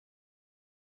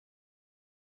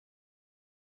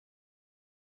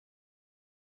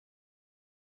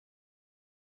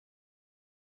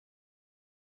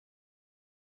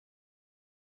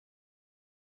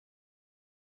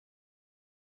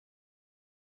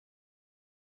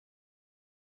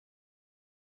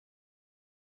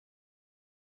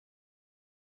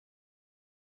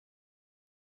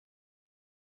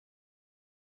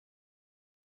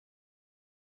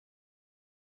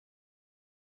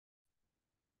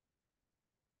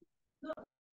Ya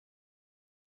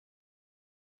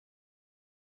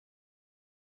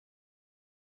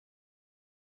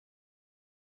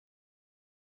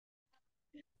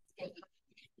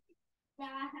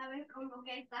vas a ver cómo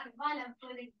que estas balas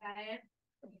pueden caer.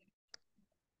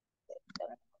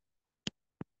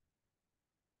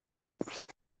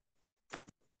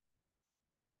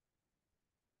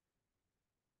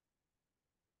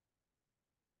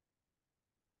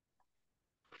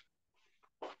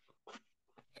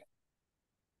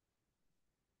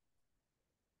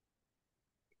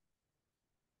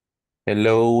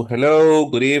 Hello, hello,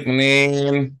 good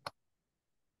evening.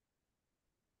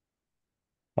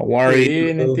 How are Good you?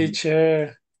 evening,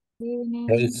 teacher.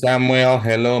 Hey, Samuel.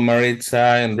 Hello,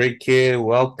 Maritza, Enrique.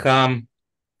 Welcome.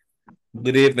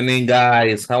 Good evening,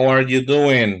 guys. How are you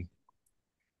doing?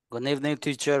 Good evening,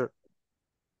 teacher.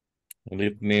 Good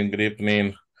evening, good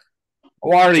evening.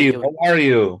 How are Can you? you? How are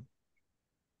you?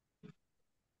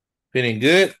 Feeling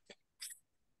good?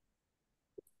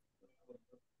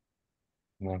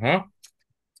 Uh-huh.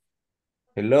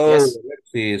 Hello, Yes.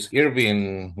 Alexis,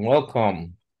 Irving.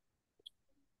 Welcome.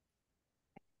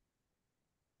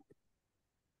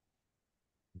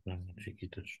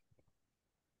 Chiquitos.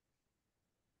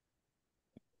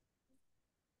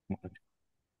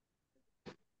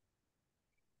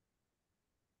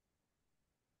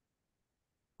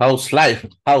 How's life?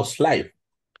 How's life?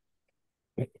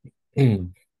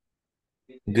 Good,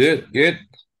 good.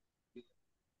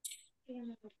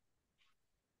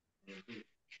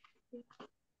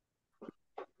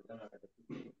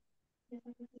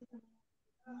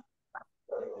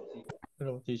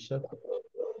 Hello, teacher.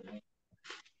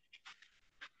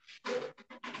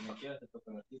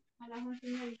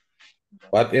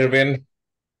 What, Irving?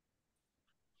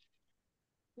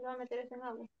 ¿Me va a meter ese en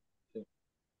agua?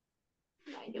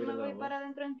 Ay, yo me voy para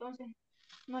adentro entonces.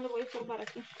 No lo voy a estorbar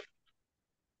aquí.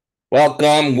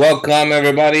 Welcome, welcome,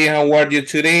 everybody. How are you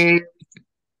today?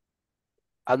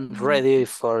 I'm ready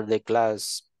for the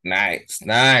class. Nice,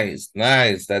 nice,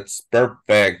 nice. That's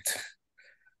perfect.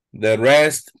 The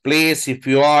rest, please, if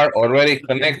you are already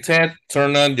connected,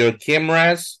 turn on your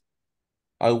cameras.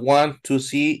 I want to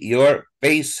see your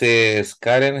faces.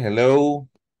 Karen, hello.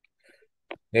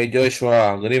 Hey,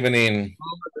 Joshua, good evening.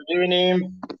 Good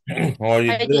evening. How are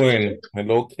you Hi, doing?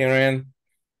 Hello, Karen.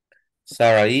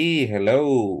 Sarah E,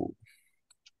 hello.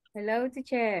 hello,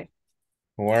 teacher.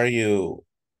 How are you?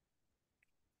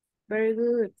 Very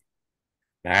good.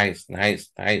 Nice, nice,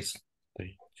 nice.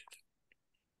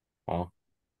 Oh.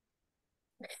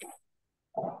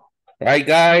 Right,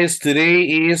 guys, today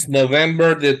is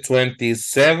November the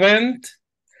 27th.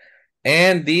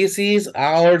 And this is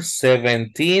our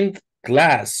 17th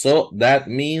class. So that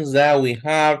means that we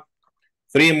have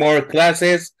 3 more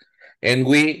classes and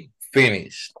we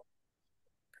finished.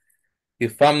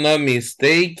 If I'm not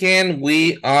mistaken,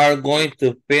 we are going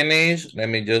to finish. Let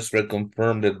me just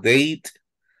reconfirm the date.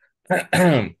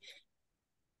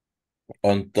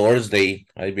 On Thursday,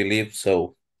 I believe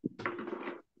so.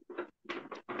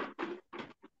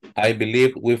 I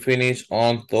believe we finish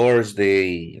on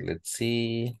Thursday. Let's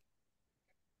see.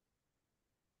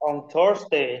 On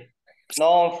Thursday, no,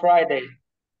 on Friday.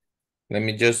 Let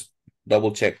me just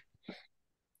double check.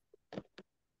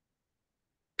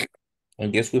 I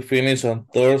guess we finish on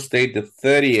Thursday the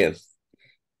 30th.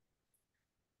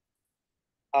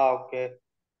 Okay.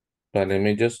 But let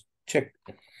me just check.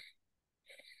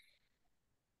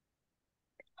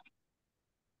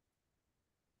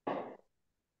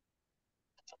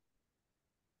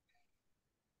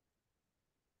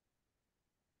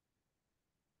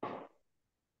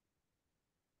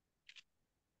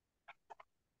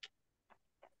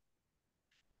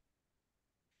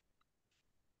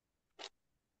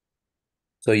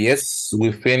 So yes,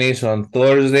 we finish on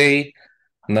Thursday,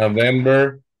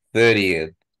 November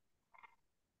 30th.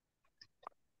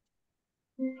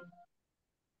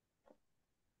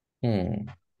 Hmm.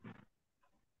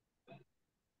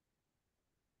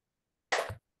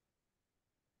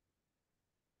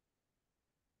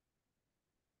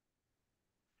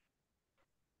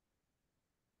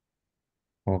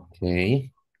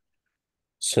 Okay.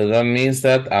 So that means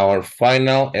that our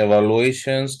final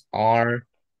evaluations are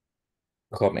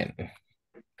coming.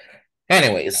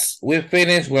 Anyways, we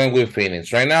finish when we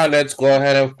finish. Right now, let's go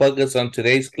ahead and focus on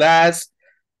today's class.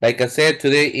 Like I said,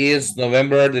 today is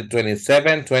November the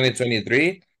 27th,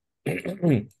 2023.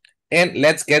 And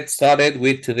let's get started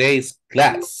with today's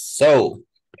class. So,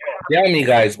 tell me,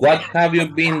 guys, what have you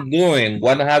been doing?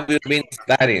 What have you been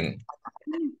studying?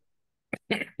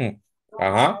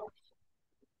 Uh-huh.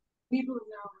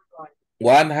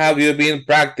 What have you been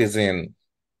practicing?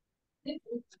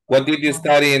 What did you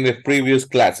study in the previous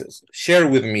classes? Share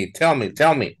with me. Tell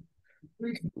me.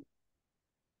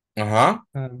 Uh-huh.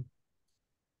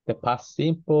 The past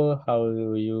simple, how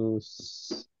do you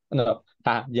use, no,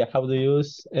 yeah, how do you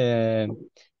use uh,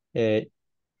 ed,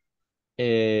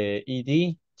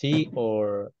 t,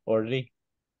 or d?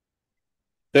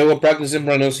 So we're practicing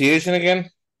pronunciation again?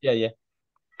 Yeah.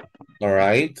 All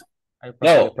right. I practice the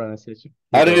No. pronunciation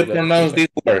How with do you the pronounce teacher.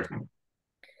 this word?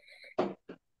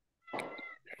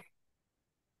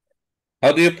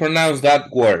 How do you pronounce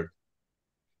that word?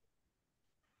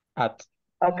 At.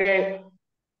 Okay.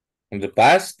 In the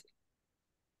past?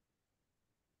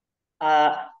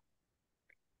 Adet.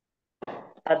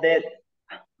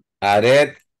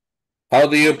 Aret. How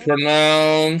do you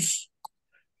pronounce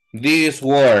this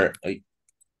word?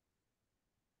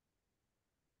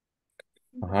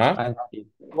 Uh-huh.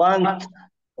 Want.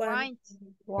 Want.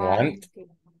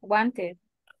 Wanted.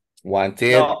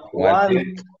 Wanted. No,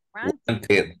 want.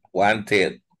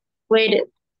 Wanted. Waited.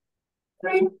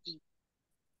 How do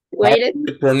Waited.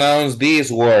 you pronounce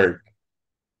this word?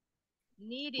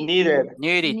 Needed.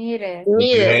 Nery. Needed.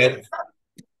 Needed.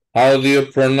 How do you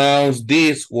pronounce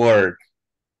this word?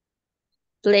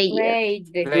 Player.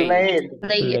 Played. Played. Player.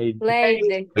 Played.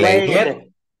 Played.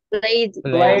 Played.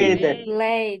 Played.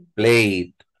 Played.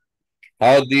 Played.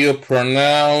 How do you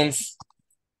pronounce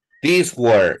this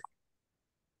word?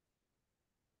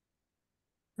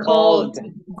 Cold.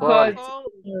 Cold.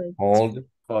 Hold.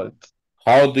 Fault.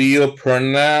 How do you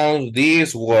pronounce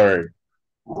this word?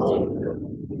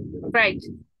 Right.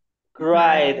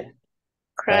 Cried.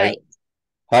 Cry.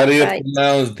 How do you Right.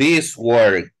 pronounce this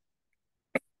word?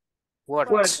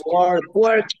 Words. Word.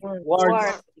 Work.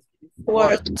 Words.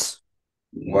 Words.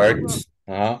 Words.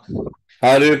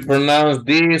 How do you pronounce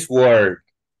this word?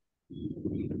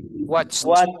 Watched.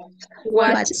 What?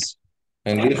 Watch.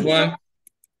 And this one?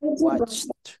 Watched.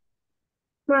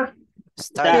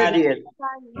 Studied.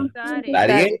 Studied.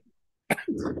 Studied?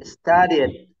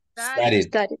 Studied. Studied.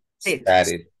 Study.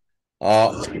 Studied.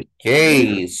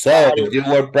 Okay, so if you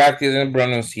were practicing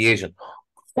pronunciation,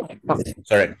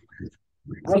 sorry.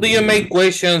 How do you make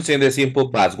questions in the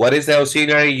simple past? What is the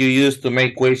auxiliary you use to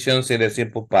make questions in the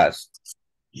simple past?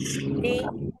 Did.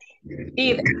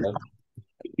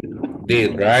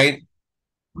 Did, right?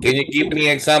 Can you give me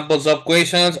examples of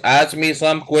questions? Ask me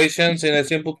some questions in the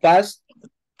simple past.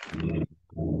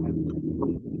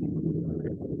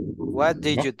 What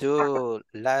did you do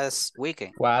last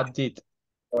weekend? What did?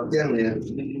 Oh,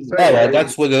 well,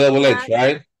 that's with the double H,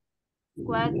 right?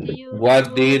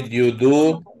 What did you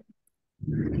do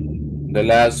the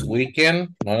last weekend?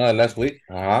 No, last week.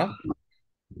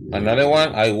 Another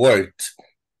one, I worked.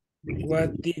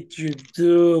 What did you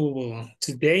do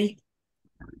today?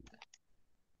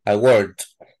 I worked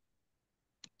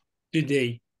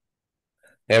Today.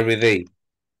 every day.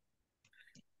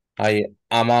 I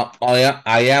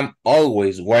am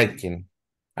always working.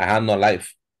 I have no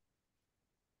life.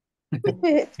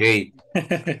 Okay.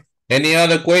 Any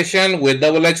other question with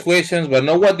double H questions? But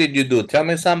no, what did you do? Tell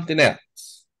me something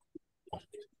else.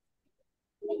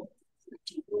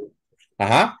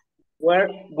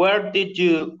 Where did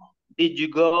you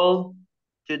go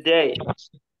today?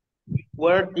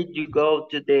 Where did you go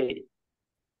today?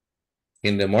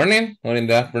 In the morning or in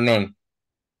the afternoon?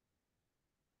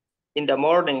 In the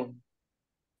morning.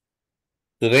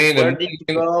 Today in the Where morning. did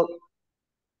you go?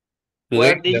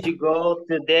 Where did you go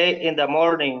today in the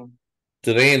morning?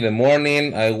 Today in the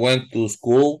morning, I went to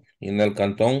school in El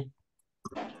Canton.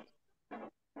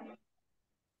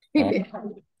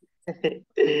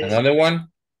 Another one?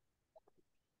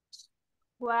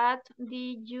 What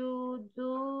did you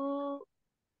do?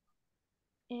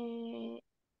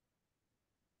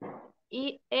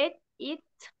 Eat.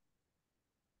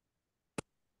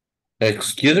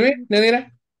 Excuse me, Nadira?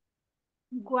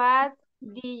 What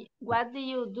do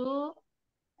you do?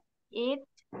 Eat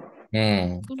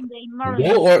in the morning.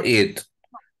 Do or eat?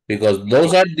 Because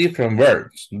those are different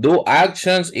verbs. Do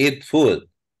actions, eat food.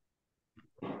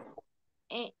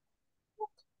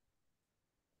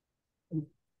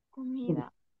 Comida.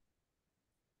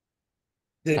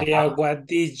 Sería, what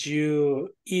did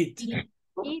you eat?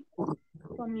 Eat.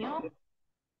 Comió.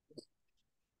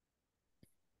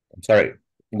 I'm sorry.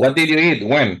 What did you eat?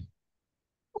 When?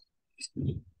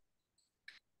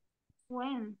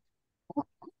 When?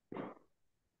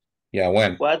 Yeah,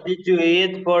 when? What did you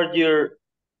eat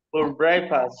for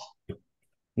breakfast?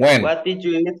 When? What did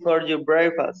you eat for your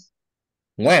breakfast?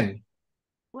 When?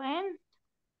 When?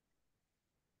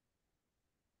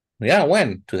 Yeah,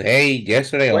 when? Today,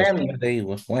 yesterday, on When? Saturday,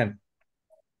 when?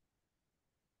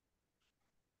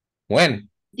 When?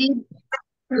 Did.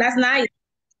 Last night.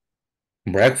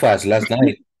 Breakfast last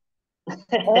night. In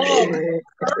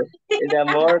the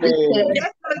morning. In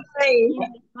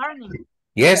the morning.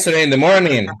 Yesterday in the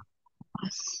morning.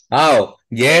 Oh,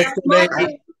 yesterday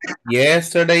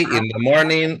in the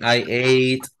morning I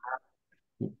ate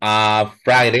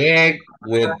fried egg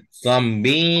with some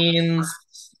beans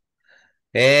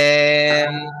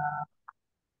and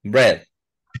bread.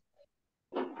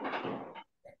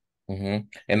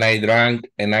 And I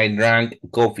drank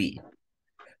coffee.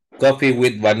 Coffee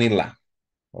with vanilla.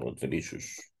 Oh,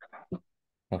 delicious.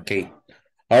 Okay.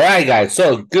 All right, guys.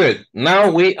 So good. Now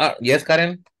we are. Yes,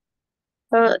 Karen?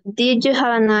 Did you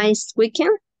have a nice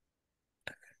weekend?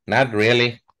 Not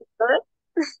really.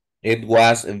 It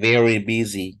was very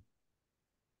busy.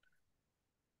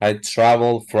 I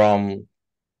traveled from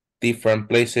different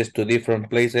places to different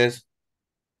places,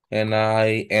 and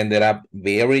I ended up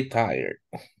very tired.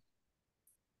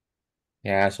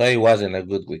 Yeah, so it wasn't a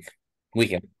good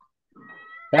weekend.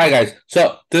 All right, guys.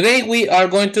 So today we are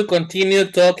going to continue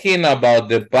talking about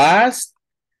the past,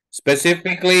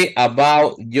 specifically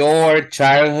about your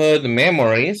childhood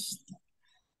memories.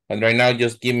 And right now,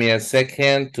 just give me a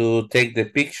second to take the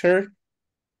picture.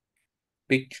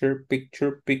 Picture.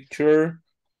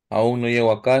 Aún no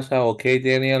llego a casa. Okay,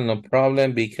 Daniel, no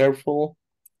problem. Be careful.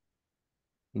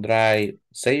 Drive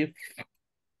safe.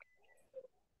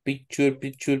 Picture.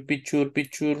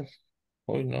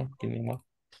 Oh, no, tiene más.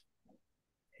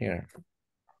 Here.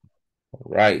 All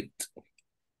right.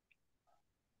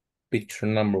 Picture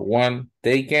number 1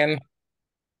 taken.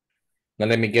 Now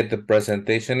let me get the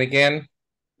presentation again.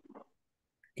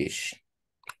 Ish.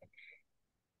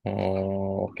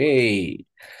 Okay.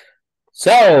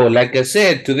 So, like I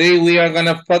said, today we are going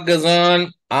to focus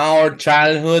on our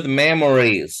childhood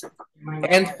memories.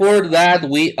 And for that,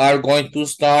 we are going to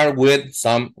start with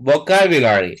some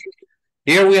vocabulary.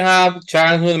 Here we have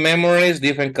childhood memories,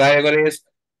 different categories,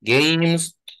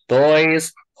 games,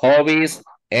 toys, hobbies,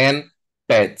 and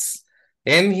pets.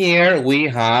 And here we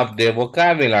have the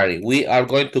vocabulary. We are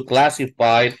going to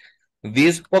classify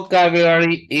this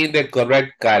vocabulary in the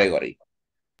correct category.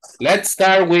 Let's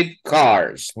start with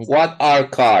cars. What are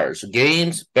cars?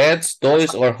 Games, pets,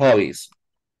 toys, or hobbies?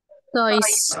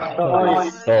 Toys.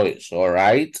 Toys, all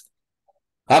right.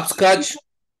 Hopscotch.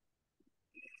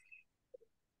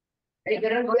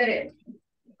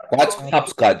 What's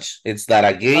hopscotch? It's that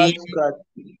a game,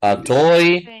 a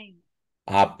toy,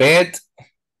 a pet,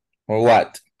 or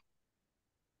what?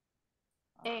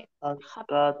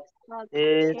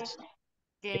 It's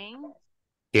Game.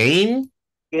 Game?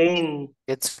 game.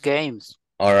 It's games.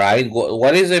 All right.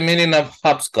 What is the meaning of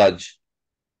hopscotch?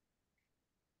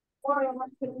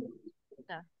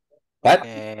 What?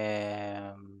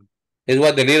 Is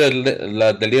what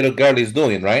the little girl is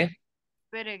doing, right?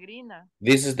 Peregrina.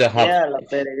 This is the Yeah, la hopscotch.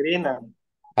 peregrina.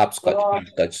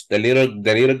 Hopscotch. The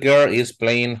little girl is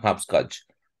playing hopscotch.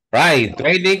 Right.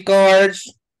 Trading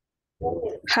cards.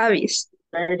 Hobbies.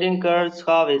 Trading cards,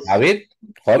 hobbies. Hobby?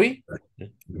 Hobby?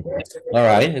 All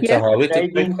right. It's a hobby to play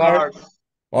Trading cards. cards.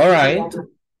 All right.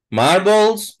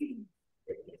 Marbles.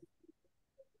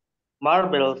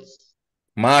 Marbles.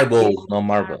 Marbles, no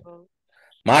marble.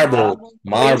 Marbles.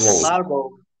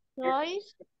 Marble.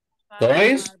 Toys.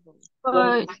 Toys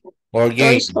Toys. or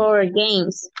games Toys or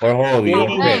games. or hobby or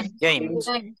pet. Games.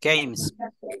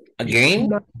 A game?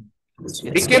 It's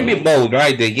It can be game. both,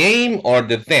 right? The game or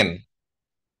the thing.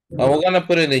 But we're gonna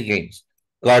put it in games.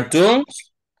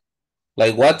 Cartoons,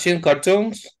 like watching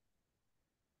cartoons.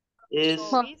 Is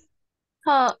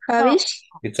Hobbies.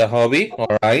 It's a hobby,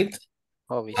 all right.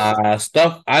 Hobbies.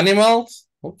 Stuffed animals.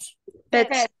 Oops.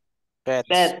 Pets. Pets.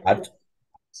 pet. What?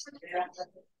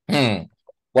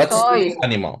 What's a stuffed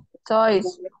animal?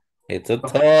 Toys. It's a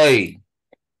toy.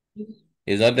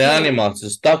 It's not the animal, it's a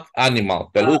stuffed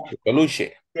animal.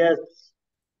 Peluche. Yes.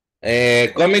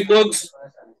 Comic books.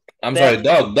 I'm sorry,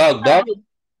 dog. Dog.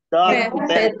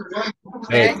 Pet.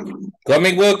 Pet.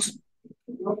 Comic books.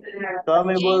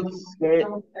 Comic books.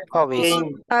 Hobbies.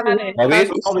 Game. Hobbies.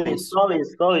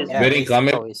 Hobbies. Yeah, Reading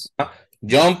comic. hobbies.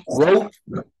 Jump rope.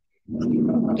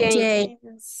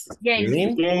 Games.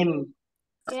 Game.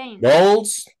 Game.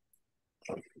 Dolls.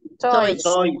 Toys.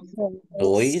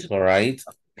 Toys. All right.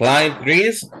 Climb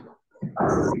trees.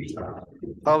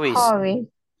 Hobbies.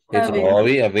 It's a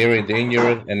hobby, a very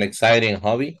dangerous and exciting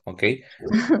hobby. Okay.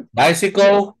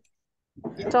 Bicycle.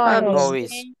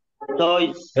 Hobbies.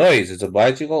 Toys. Toys. It's a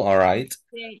bicycle. All right.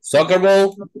 Soccer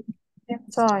ball.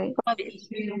 Toy.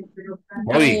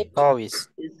 Hobby. Hobbies.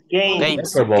 It's game.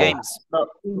 Games. Soccer ball. Games.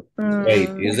 Wait,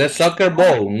 is that soccer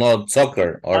ball, not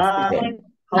soccer or football?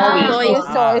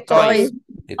 Hobbies. Toys.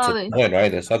 It's a toy,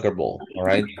 right? A soccer ball. All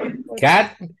right.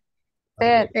 Cat.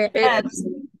 Pet.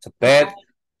 It's a pet.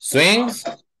 Swings?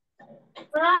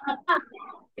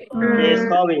 It's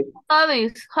hobby.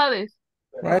 Hobbies.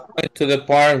 Right, going to the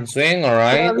park and swing, all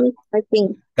right. I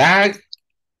think. Tag?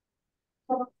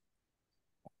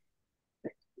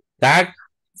 Tag?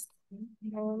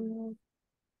 Do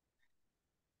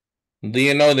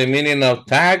you know the meaning of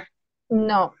tag?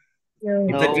 No.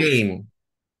 It's a No. game.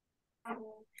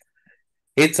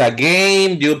 It's a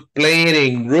game. You play it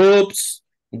in groups.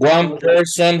 One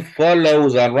person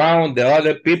follows around the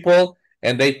other people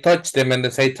and they touch them and they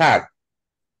say tag.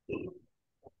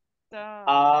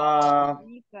 I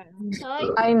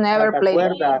never played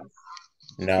that. Cuerda.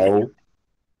 No.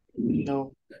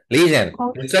 No. Listen,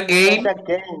 it's a game. It's a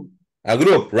game. A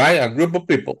group, right? A group of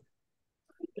people.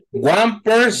 One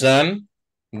person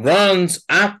runs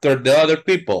after the other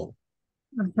people,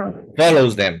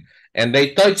 follows them, and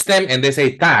they touch them and they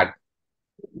say tag.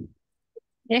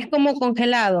 Es como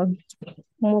congelado.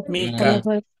 Mica.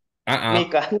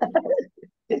 Mica.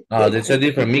 Oh, that's a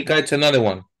different. Mika, it's another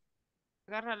one.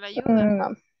 Agarra la ayuda.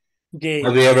 No. Gay.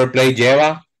 Have you ever played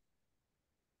Lleva?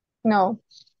 No.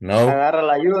 No. Agarra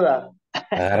la ayuda.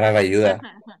 Agarra la ayuda.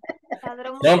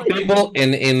 Some people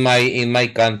in my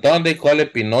canton they call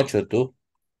it Pinocho too.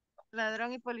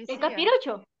 Ladrón y policía.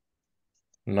 Capirucho.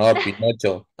 No,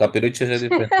 Pinocho. Capirucho es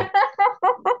diferente.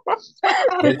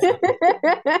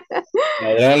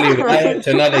 Ladrón librado, it's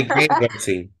another game,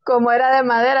 Roxy. Como era de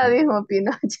madera, dijo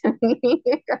Pinocho.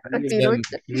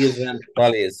 Different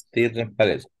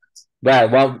police.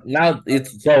 Right, well, now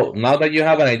now that you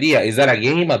have an idea, is that a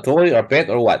game, a toy, or a pet,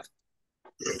 or what?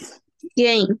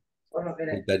 Game.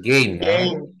 It's a game.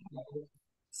 Game.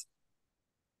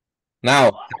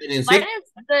 Now, What is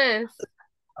this?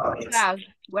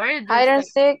 Where is Hide and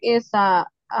this? seek is a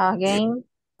game.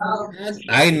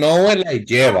 I know it like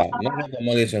lleva, no sé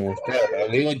cómo dicen ustedes, pero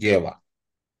digo lleva.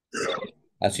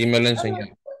 Así me lo enseñó.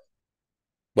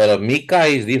 But Mica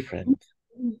is different.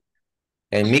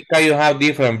 En Mica you have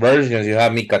different versions. You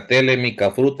have Mica tele,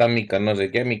 Mica fruta, Mica no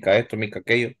sé qué, Mica esto, Mica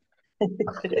aquello.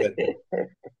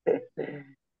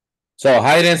 So,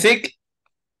 hide and seek?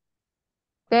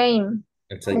 Game.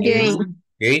 It's a game.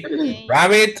 Okay. Game.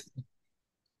 Rabbit?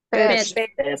 Pet.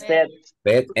 Pet.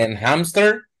 Pet and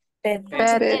hamster? Pet.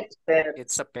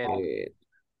 It's a pet.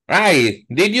 Right.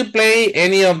 Did you play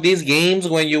any of these games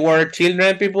when you were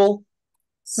children, people?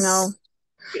 No.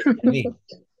 Any?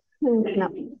 No.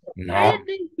 No.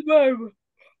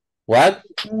 What?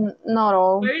 Not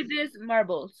all. Where is this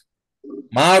marbles?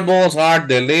 Marbles are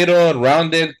the little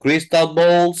rounded crystal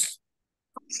balls.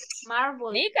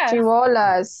 Marble.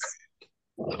 Chibolas.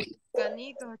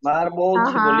 Canicos. Marble,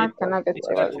 Ajá,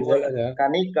 chibolita.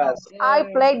 Canicas. I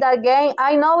played that game.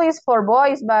 I know it's for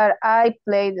boys, but I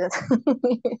played it.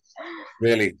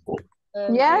 Really?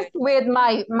 Yes, with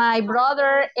my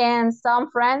brother and some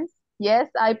friends. Yes,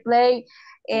 I play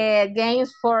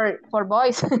games for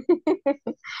boys.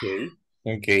 Okay.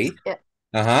 Okay. Yeah.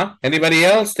 Uh-huh. Anybody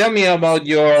else? Tell me about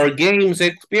your games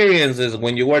experiences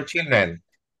when you were children.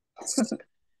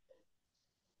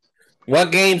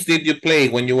 What games did you play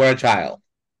when you were a child?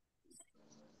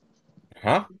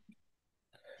 Huh?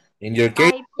 In your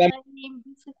case, I play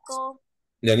bicycle.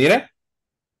 Yanira,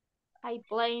 I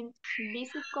play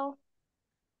bicycle.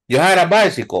 you had a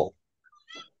bicycle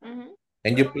Mhm.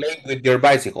 and you played with your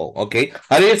bicycle. Okay.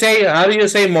 How do you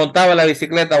say montaba la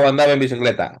bicicleta o andaba en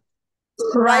bicicleta?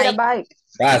 Ride a bike.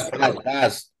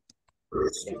 Fast.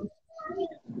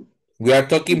 We are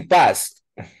talking fast.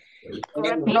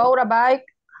 Rode a bike.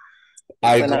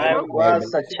 When I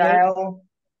was a child,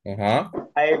 Uh-huh.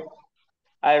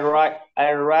 I ride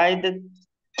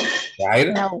Right?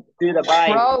 No. to the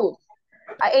bike. Road.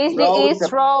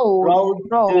 It's road.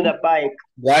 Road to the bike.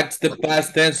 What's the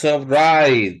past tense of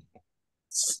ride?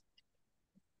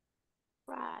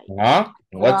 Right. Huh?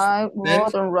 What's Right,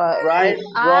 road and ride.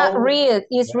 Ride, Read.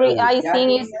 It's read. I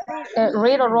think it's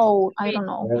read or road. I don't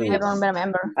know. I don't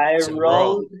remember. I It's a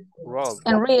rode. Road.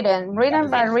 And reading.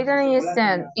 But reading is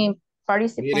in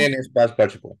participle. Reading is past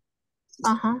participle.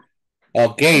 Uh-huh.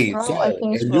 Okay, Road, so I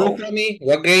think it's and you, road. Tommy,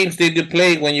 what games did you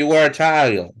play when you were a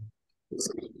child?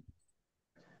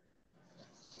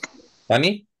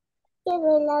 Funny?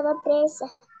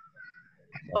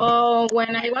 Oh,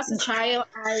 when I was a child,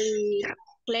 I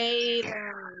played.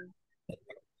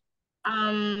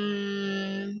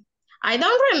 I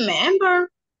don't remember.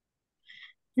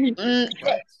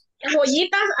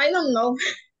 Joyitas, I don't know.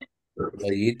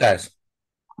 Ollitas.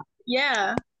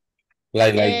 Yeah.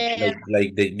 Like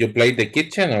you played the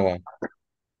kitchen or what?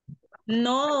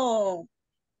 No.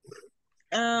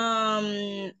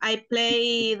 I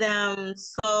played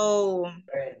so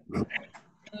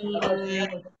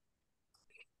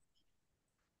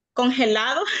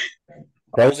congelado,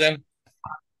 Frozen?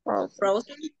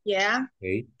 frozen, yeah.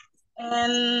 Okay.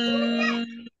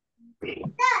 And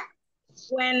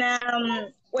when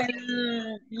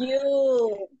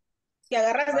you te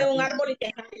agarras de un árbol y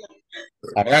te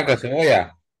jalas Arranca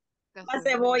cebolla. una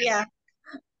cebolla,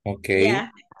 Okay. yeah.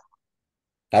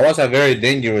 That was a very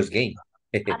dangerous game.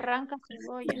 Arranca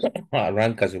cebolla.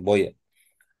 Arranca cebolla.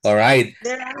 All right.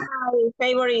 There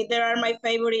are my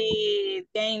favorite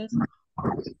games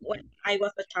when I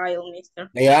was a child, mister.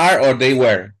 They are or they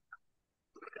were?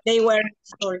 They were,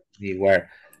 sorry. They were.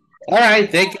 All right.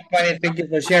 Thank you, Fanny. Thank you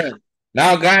for sharing.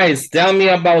 Now, guys, tell me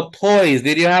about toys.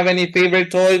 Did you have any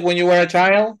favorite toys when you were a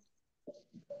child?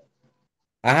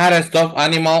 I had a stuffed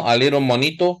animal, a little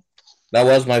monito. That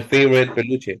was my favorite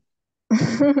peluche.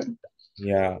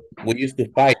 Yeah, we used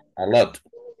to fight a lot.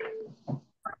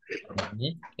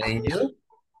 And you?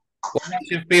 What was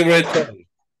your favorite toy?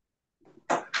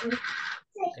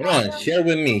 Come on, share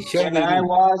with me. Share When with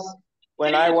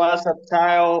I me. was a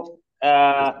child,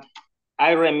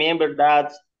 I remember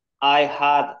that I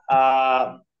had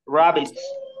rabbits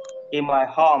in my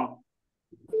home.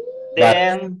 But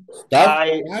Then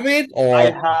stuffed rabbit I or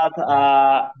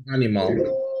had animal?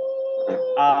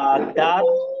 a cat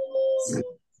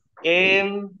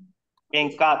and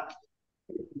cat.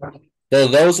 So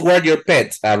those were your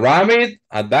pets, a rabbit,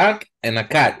 a duck, and a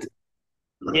cat.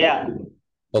 Yeah,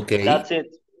 Okay. that's it.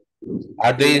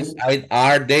 Are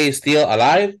they still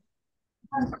alive?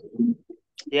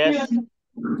 Yes.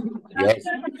 Yes.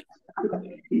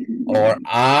 Or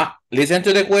listen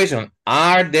to the question.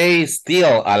 Are they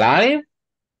still alive?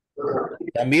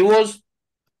 Ambiguous?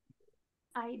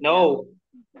 No.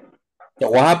 So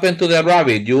what happened to the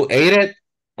rabbit? You ate it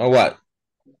or what?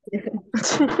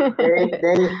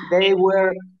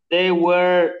 They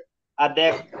were a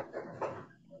death.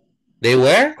 They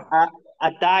were?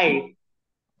 A died.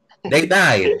 They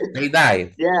died. They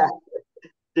died. Yeah,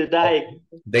 they died.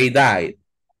 They died.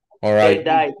 All right. They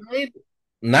died.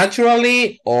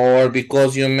 Naturally or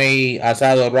because you made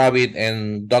asado rabbit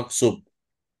and dog soup?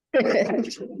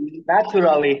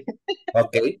 Naturally.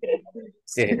 Okay.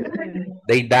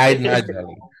 They died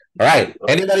naturally. All right.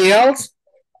 Anybody else?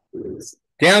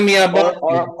 Tell me about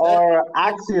or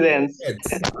accidents.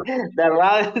 The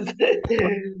rabbits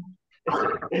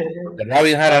the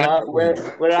rabbit had an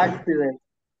accident. were accidents.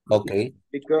 Okay.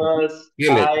 Because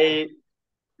Kill it.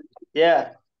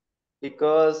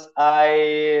 because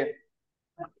I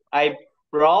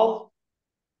broke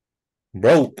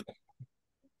Broke.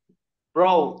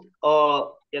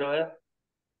 o quiero ver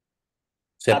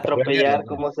Se atropellar,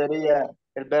 ¿cómo sería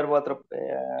el verbo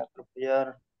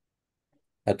atropellar?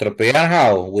 Atropellar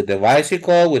how? With the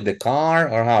bicycle, with the car,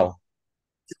 or how?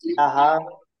 Ajá.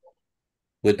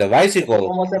 With the bicycle.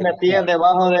 Cómo se metían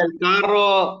debajo del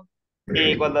carro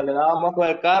y cuando le dábamos con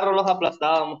el carro los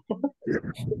aplastábamos.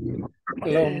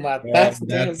 Los mataste.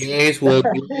 That case will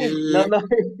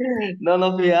be no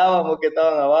nos fijábamos que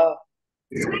estaban abajo.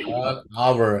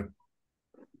 over.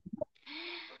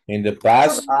 In the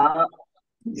past,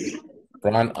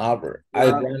 run over. I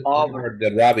ran over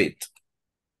the rabbit.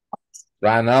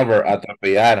 Run over,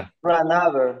 atropellar. Run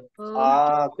over.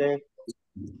 Okay.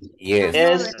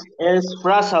 Yes. Es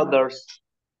phrasal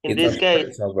in this case.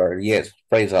 Phrase over. Yes,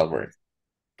 phrase over.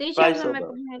 Teacher, se me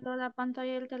congeló la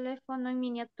pantalla del teléfono en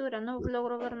miniatura, no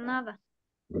logro ver nada.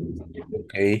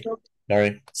 Ok,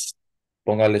 sorry.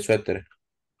 Póngale suéter.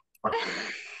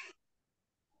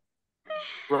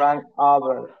 Run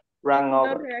over. Run No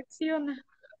over. reacciona.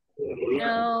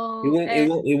 No.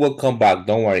 It will come back.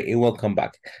 Don't worry. It will come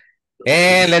back.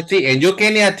 And let's see. And you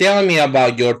can tell me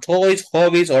about your toys,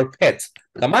 hobbies, or pets.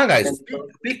 Come on, guys.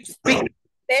 Speak.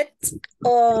 Pets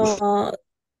or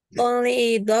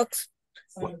only dogs?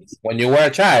 When you were a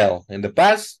child in the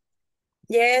past?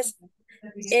 Yes.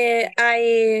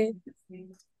 I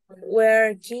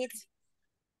were kids.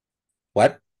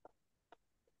 What?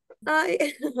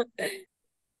 I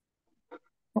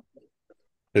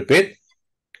Repeat.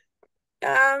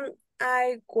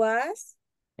 I was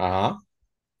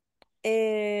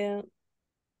a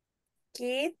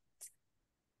kid.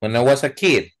 When I was a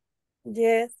kid.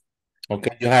 Yes.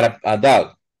 Okay, you had a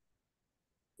dog.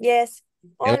 Yes.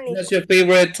 And Only. what was your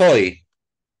favorite toy?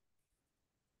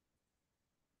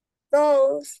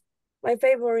 Dolls. My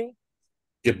favorite.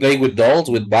 You play with dolls,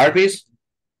 with Barbies?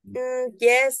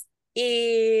 Yes.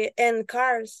 And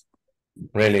cars.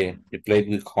 Really? You played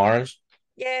with cars?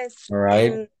 Yes. All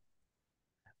right.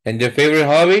 And your favorite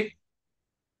hobby?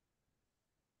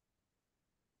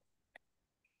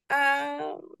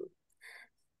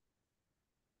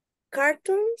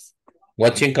 Cartoons.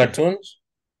 Watching cartoons?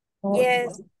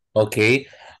 Yes. Okay.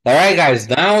 All right, guys.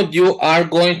 Now you are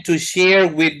going to share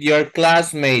with your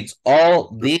classmates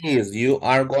all these. You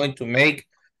are going to make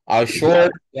a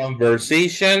short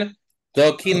conversation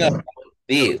talking about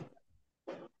this.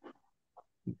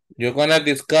 You're gonna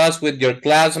discuss with your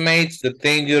classmates the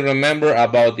things you remember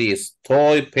about this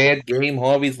toy, pet, game,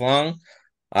 hobby, song,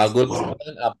 a good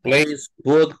friend, a place,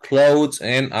 food, clothes,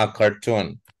 and a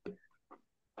cartoon.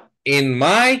 In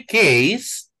my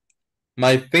case,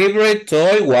 my favorite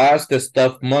toy was the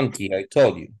stuffed monkey. I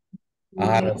told you. I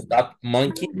had a stuffed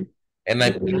monkey and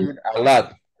I played a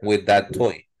lot with that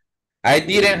toy. I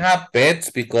didn't have pets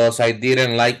because I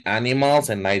didn't like animals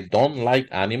and I don't like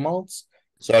animals.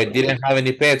 So I didn't have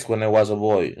any pets when I was a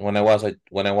boy, when I was a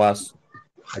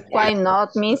Why child,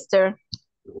 not, mister?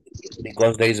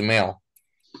 because they smell.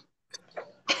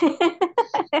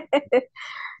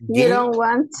 You Game, don't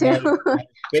want my, to, my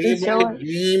to show favorite it.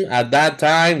 game at that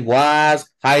time was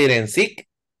hide and seek.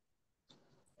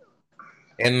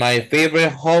 And my favorite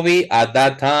hobby at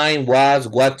that time was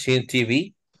watching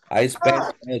TV. I spent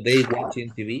all day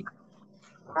watching TV.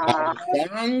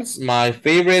 Songs, my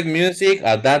favorite music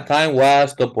at that time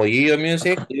was Topollillo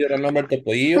music. Do you remember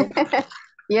Topollillo?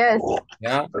 Yes,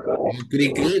 Yeah. And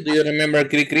Cri, do you remember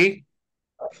Cri?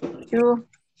 true.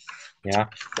 Yeah.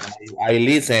 I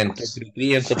listened to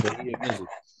Cri and Topollillo music.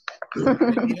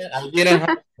 I didn't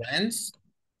have friends.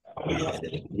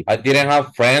 I didn't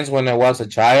have friends when I was a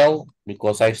child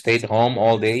because I stayed home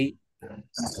all day.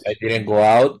 I didn't go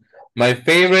out. My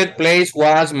favorite place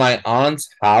was my aunt's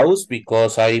house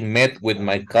because I met with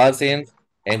my cousins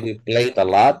and we played a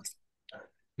lot.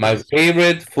 My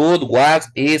favorite food was,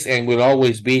 is, and will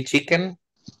always be chicken.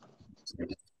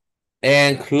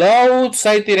 And clothes,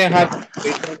 I didn't have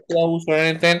favorite clothes or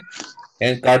anything.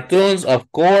 And cartoons,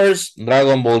 of course,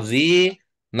 Dragon Ball Z,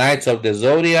 Knights of the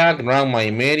Zodiac, Ranma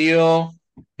y Medio,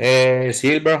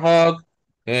 Silverhawk,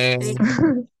 and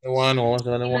the one, what was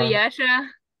the other one? Inuyasha.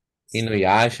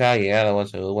 Inuyasha, yeah, that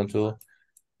was a good one too.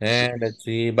 And let's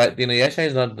see, but Inuyasha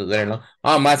is not very long.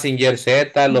 Oh, Mazinger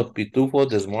Z, Los Pitufos,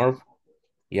 the Smurf,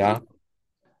 yeah,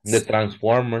 the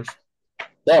Transformers.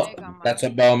 So that's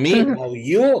about me. Now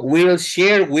you will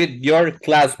share with your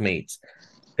classmates.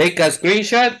 Take a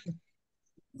screenshot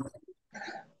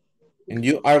and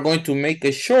you are going to make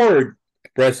a short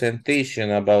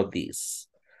presentation about this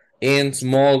in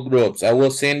small groups. I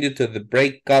will send you to the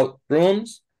breakout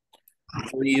rooms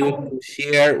for you to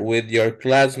share with your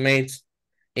classmates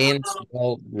in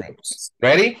small groups.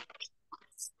 Ready?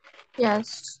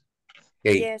 Yes.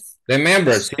 Okay. Yes.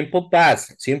 Remember, simple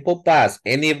past, simple past.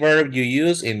 Any verb you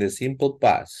use in the simple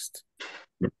past.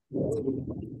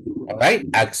 All right.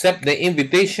 Accept the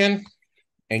invitation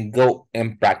and go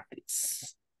and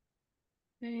practice.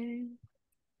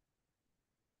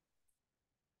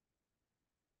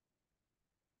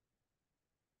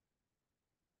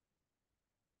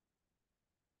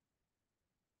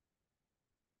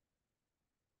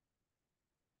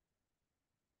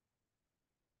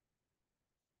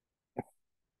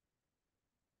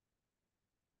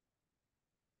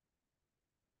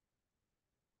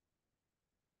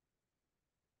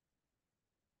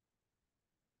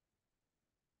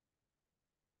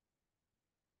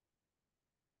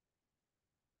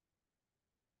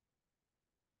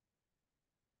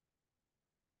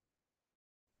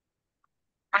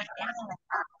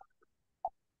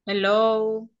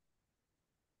 Hello,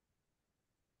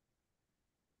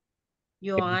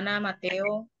 Joanna,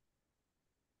 Mateo.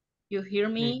 You hear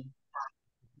me?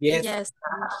 Yes. Yes,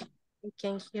 we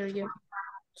can hear you.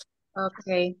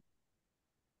 Okay.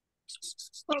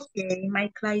 Okay, my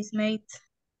classmate,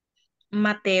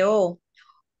 Mateo.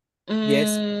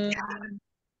 Yes. Mm,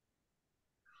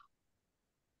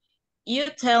 you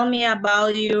tell me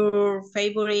about your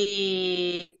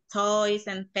favorite toys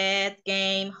and pet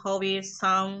game, hobbies,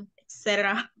 song,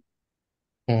 etc.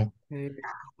 Uh,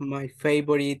 my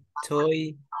favorite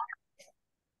toy.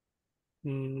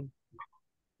 mm,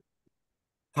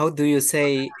 how do you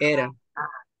say era?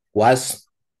 Was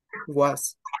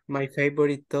Was my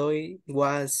favorite toy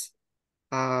was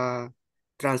a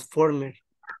transformer,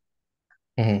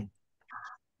 mhm.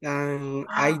 and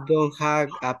I don't have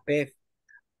a pet.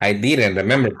 I didn't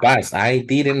remember past. I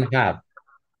didn't have.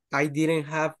 I didn't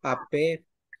have a pet,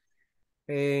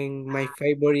 and my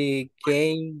favorite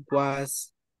game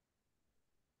was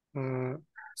uh,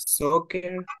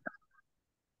 soccer,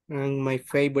 and my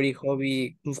favorite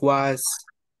hobby was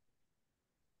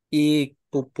eat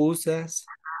pupusas,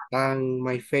 and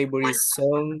my favorite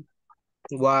song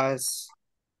was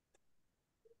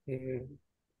uh,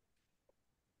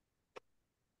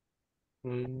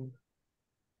 mm,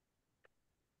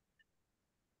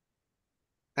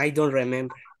 I don't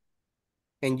remember.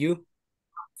 And you?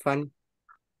 Fun?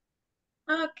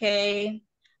 Okay.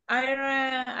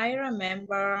 I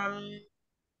remember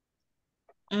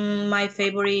my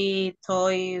favorite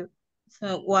toy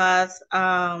was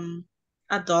a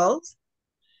doll.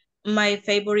 My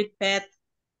favorite pet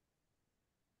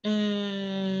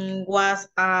was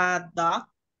a dog.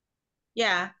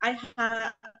 Yeah, I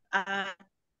had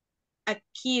a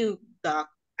cute dog.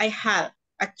 I had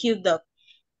a cute dog.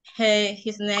 Her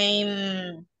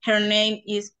name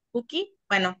is Pookie.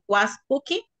 Bueno, was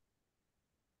Pookie.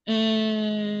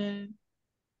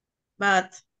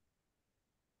 But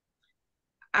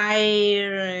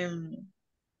I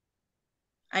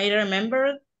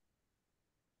remember.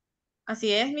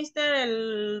 Así es, Mister,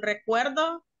 el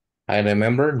recuerdo. I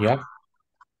remember, yeah.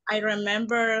 I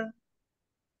remember.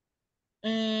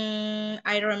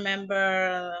 I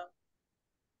remember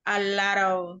a lot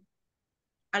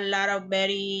of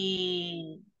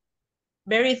very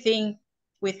thing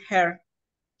with her.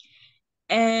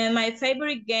 And my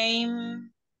favorite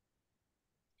game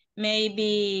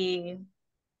maybe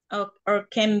or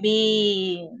can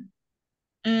be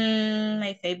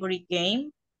my favorite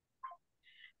game.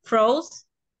 Froze.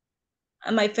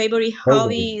 My favorite Frozen.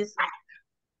 hobby is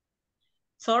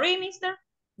sorry, Mister.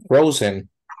 Frozen.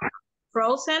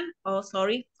 Frozen. Oh,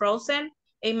 sorry, Frozen.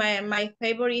 And my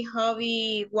favorite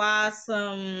hobby was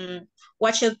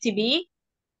watching TV.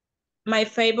 My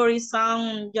favorite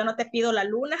song, Yo no te pido la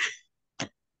luna.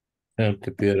 No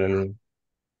te pido la luna.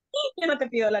 Yo no te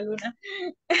pido la luna.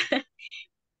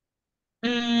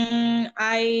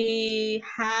 I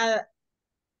had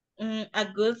a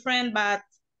good friend, but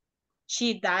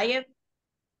she died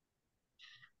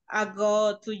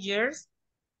ago 2 years.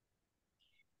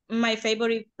 My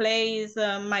favorite place,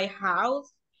 my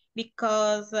house,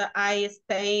 because I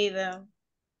stayed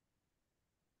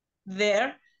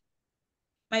there.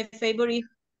 My favorite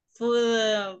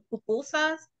food,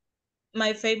 pupusas.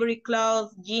 My favorite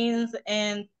clothes, jeans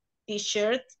and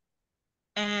t-shirt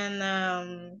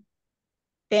and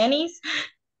tennis.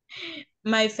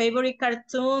 My favorite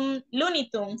cartoon, Looney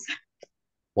Tunes.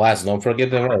 Was, don't forget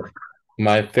the word.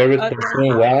 My favorite Okay.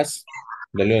 cartoon was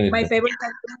the Looney My Tunes. favorite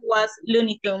cartoon was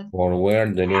Looney Tunes. Or were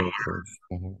the Looney Tunes.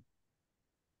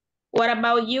 What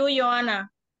about you, Joanna?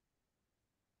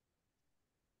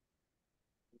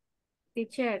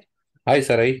 Teacher, Hi,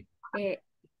 Sarai.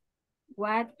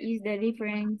 what is the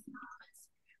difference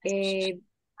be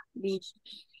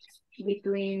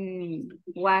between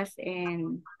was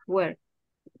and were?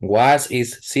 Was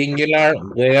is singular,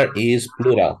 where is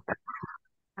plural.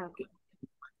 Okay.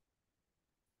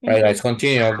 Right, guys,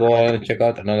 continue. I'll go and check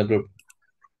out another group.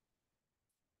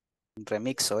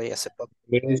 Remix hoy hace poco.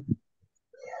 Please.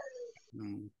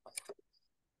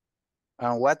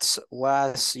 And what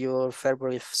was your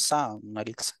favorite song,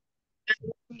 Maritza?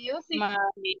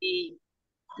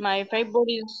 My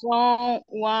favorite song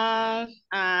was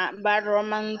Bad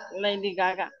Romance, Lady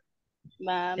Gaga.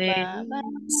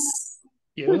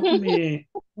 Dios mío.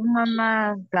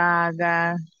 Mamá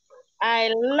Gaga. I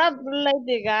love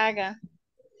Lady Gaga.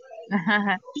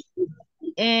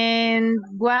 And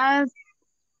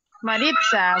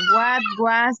Maritza, what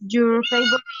was your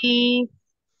favorite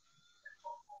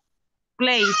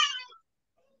place?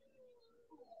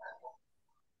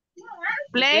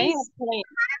 Place?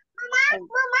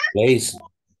 Place.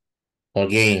 Or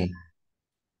game.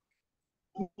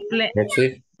 Let's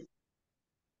see.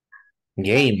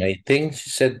 Game. I think she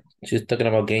said she's talking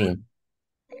about game.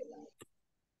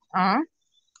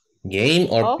 Game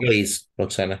or place,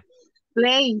 Roxana?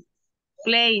 Place.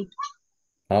 Place.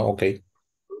 Oh, okay.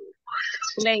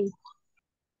 Place.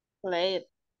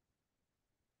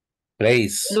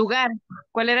 Place. Lugar.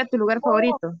 ¿Cuál era tu lugar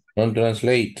favorito? Don't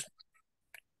translate.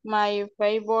 My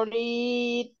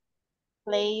favorite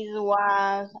place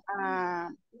was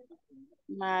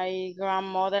my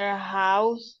grandmother's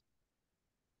house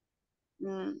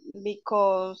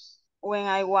because when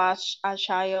I was a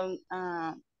child,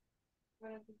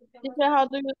 teacher, how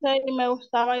do you say me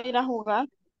gustaba ir a jugar?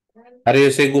 How do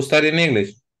you say gustar in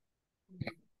English?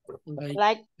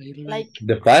 Like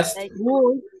The past?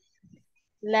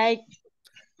 like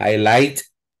I liked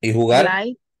y jugar.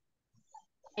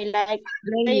 I like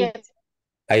play it.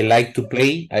 I like to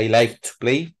play. I like to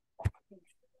play.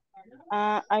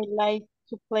 I like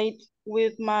to play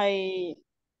with my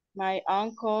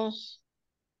uncles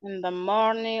in the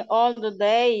morning all the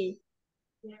day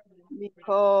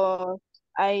because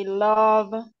I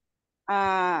love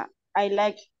I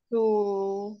like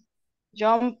to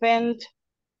jump and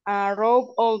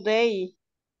rope all day.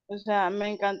 O sea,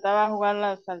 me encantaba jugar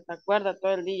la saltacuerda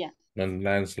todo el día. And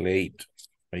translate.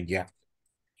 Yeah.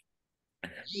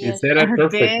 You Yes. said it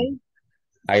perfect.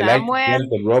 I like to Samuel. jump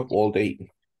the rope all day.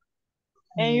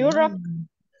 And Europe,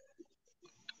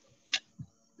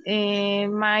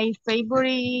 My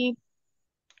favorite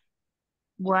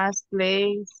was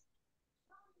place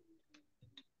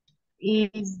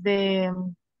is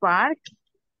the park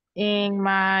in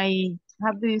my,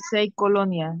 how do you say,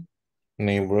 colonia?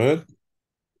 Neighborhood.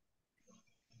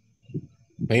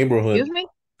 Excuse Neighborhood. me?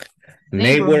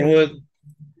 Neighborhood.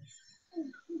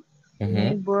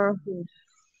 Neighborhood.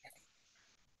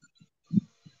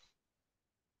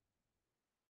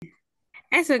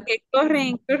 Eso, que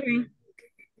corren, corren.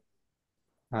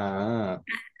 Ah,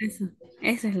 Eso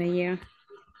es la lleva.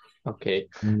 okay.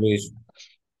 English.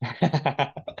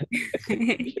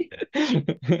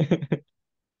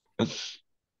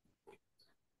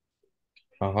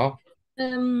 Uh-huh.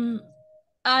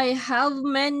 I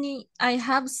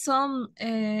have some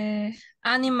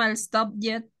animal stuff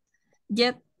yet.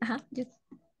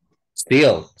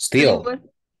 Still.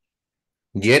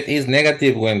 Yet is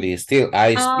negative, Wendy. Still,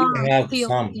 I still have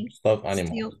some stuffed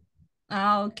animals.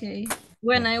 Okay.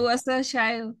 When I was a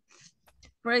child,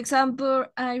 for example,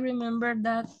 I remember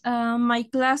that my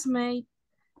classmate,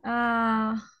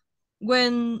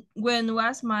 when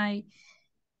was my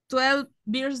 12th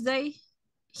birthday,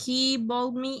 he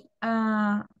bought me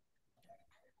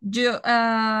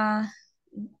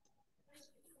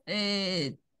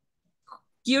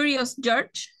Curious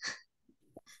George.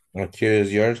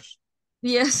 Curious yours?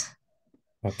 Yes.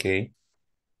 Okay.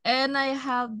 And I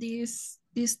have this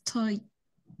toy,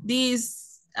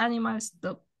 this animal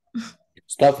stuff.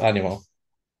 Stuffed animal.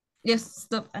 Yes,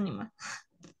 stuffed animal.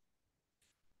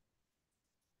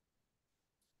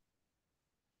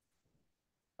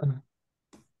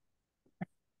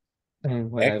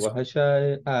 And when I was a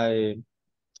child, I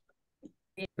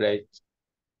played.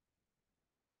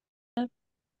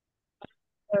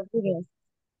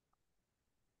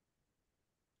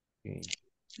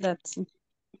 That's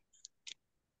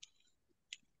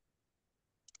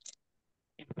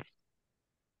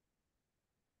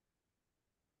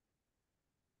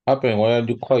Happen, why are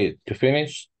you quiet? To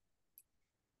finish?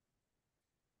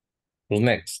 Who's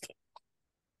next?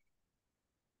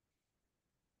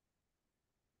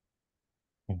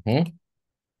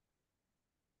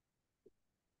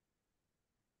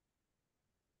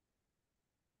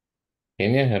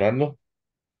 Kenia, Gerardo?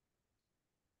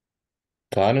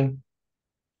 Karen?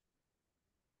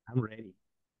 I'm ready.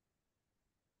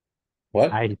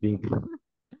 What? I think.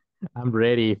 I'm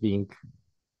ready, I think.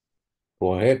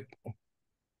 Go ahead.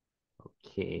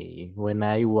 Okay. When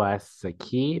I was a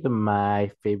kid,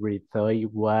 my favorite toy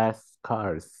was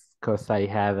cars because I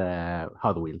had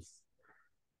Hot Wheels.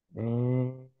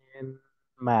 And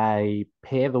my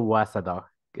pet was a dog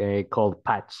called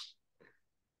Patch.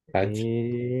 Patch.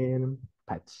 And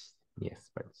Patch. Yes,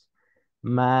 Patch.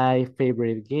 My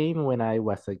favorite game when I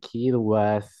was a kid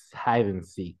was hide and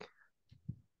seek.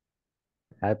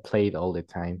 I played all the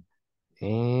time.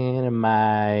 And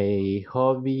my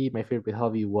favorite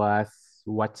hobby was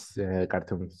watch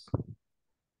cartoons.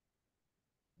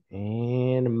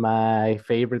 And my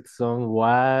favorite song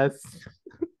was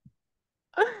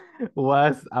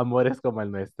Amores como el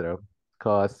nuestro,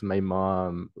 because my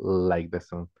mom liked the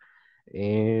song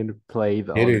and played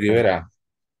all Nery the time. Rivera.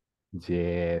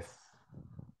 Yes.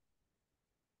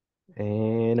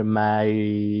 And my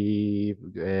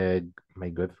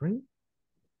good friend?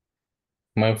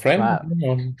 My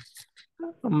friend?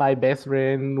 My best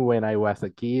friend when I was a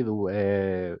kid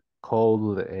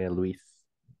called Luis.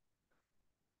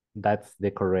 That's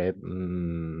the correct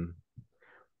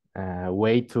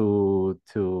way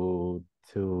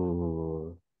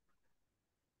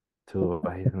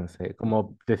I don't sé,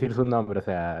 como decir su nombre, o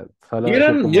sea, solo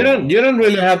decir como... You don't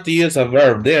really have to use a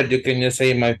verb there. You can just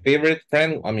say my favorite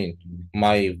friend. I mean,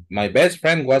 my best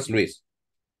friend was Luis.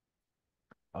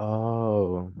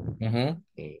 Oh.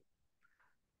 Okay.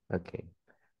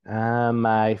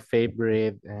 My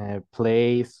favorite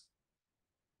place.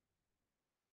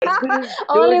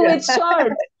 Only with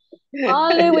shorts.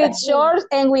 Only with shorts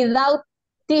and without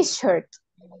t-shirt.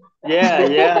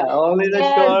 Yeah. Only the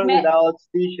Yes, short without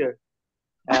t-shirt.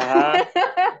 and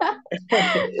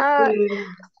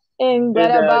In what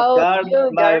the about car,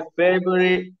 you, my George?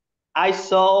 favorite. I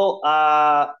saw.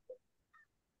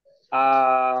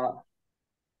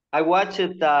 I watched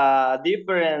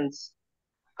different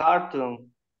cartoon.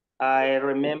 I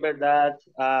remember that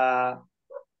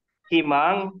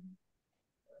He-Man.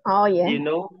 Oh yeah. You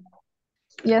know.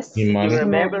 Yes. You He-Man.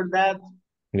 remember that?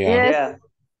 Yeah. Yes. Yeah.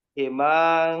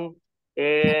 He-Man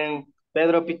and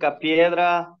Pedro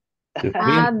Picapiedra. The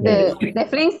The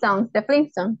Flintstones. The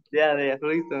Flintstones. Yeah, the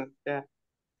Flintstones. Yeah.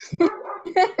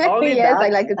 Only Yes, that. I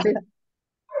like it too.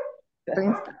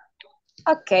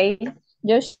 Okay,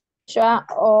 Joshua.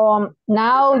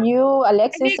 Now you,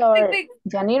 Alexis or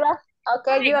Janira.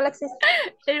 Okay, you, Alexis.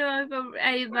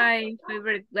 My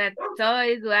favorite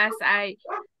toys was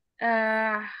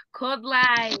called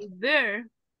like bear.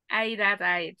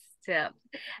 I still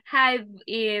have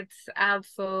it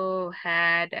also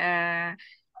had a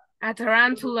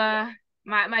tarantula.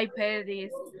 My pet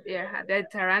is the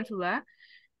tarantula.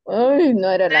 Oh, no,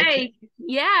 I don't like it.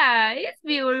 Yeah, it's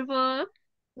beautiful.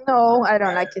 No, I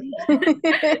don't like it.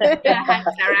 Yeah,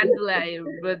 tarantula,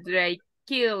 but like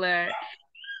killer.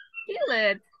 Kill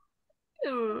it.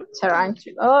 Ooh.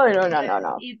 Tarantula. Oh,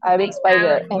 no. It's A big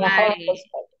spider because and a horrible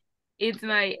spider. it's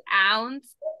my aunt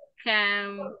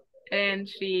came and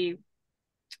she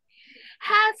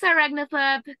has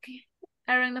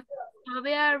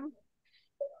arachnophobia,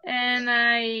 and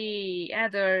I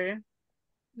adore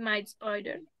my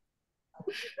spider.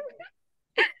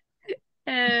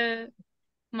 uh,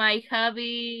 my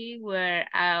hobby were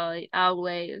I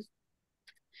always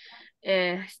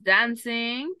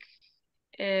dancing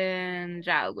and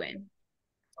drawing.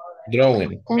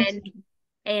 Drawing.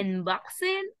 And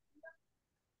boxing.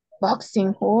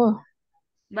 Boxing, oh.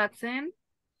 Boxing.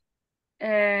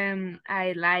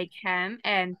 I like hand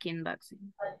and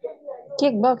kickboxing.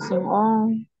 Kickboxing,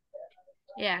 oh.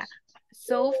 Yeah.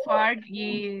 So far, it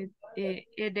You is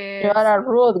are a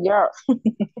rude girl.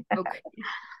 okay.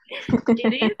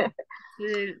 It is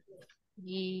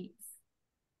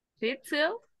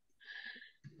still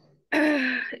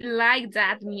like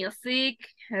that music,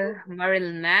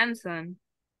 Marilyn Manson,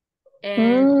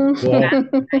 and Well,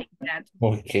 like that.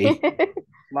 okay.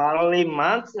 Marilyn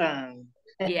Manson.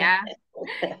 Yeah.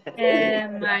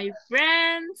 And my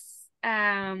friends,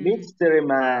 Mystery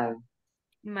Man.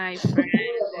 my friend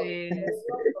is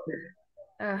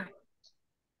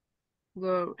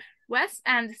was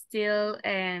and still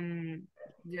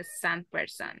the same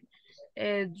person.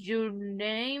 Your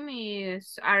name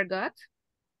is Argot.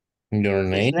 Your His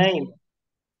name? name.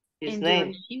 His And your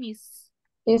name. name is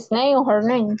his name or her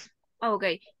name?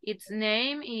 okay. Its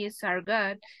name is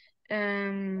Argot.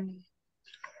 Um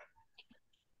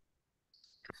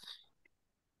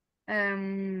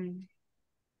um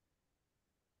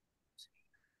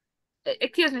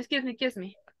excuse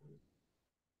me.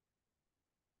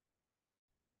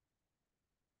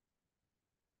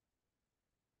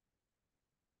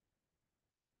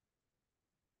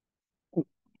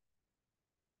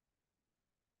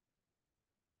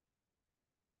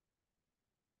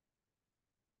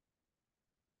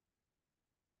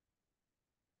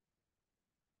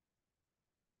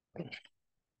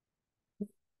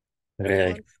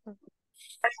 Okay.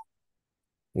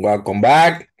 Welcome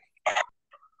back.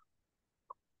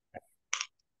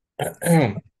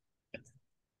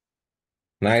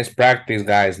 Nice practice,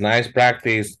 guys. Nice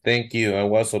practice. Thank you. I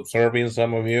was observing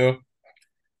some of you,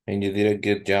 and you did a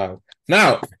good job.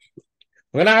 Now,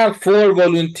 we're gonna have 4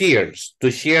 volunteers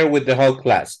to share with the whole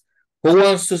class. Who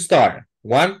wants to start?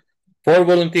 4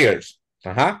 volunteers.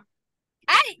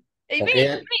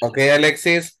 Okay,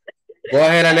 Alexis. Go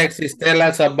ahead, Alexis. Tell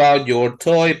us about your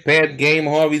toy, pet, game,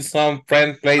 hobby, song,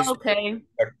 friend, place, Okay.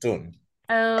 cartoon.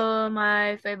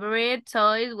 My favorite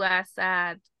toy was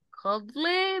a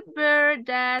cuddly bird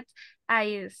that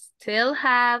I still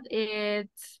have it.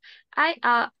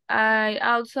 I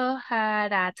also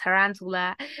had a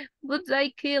tarantula, but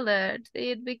I killed it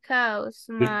because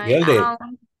You my killed it.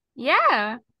 aunt.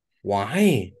 Yeah,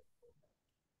 Why?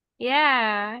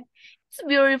 yeah, it's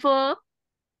beautiful.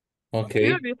 Okay.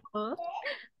 Beautiful.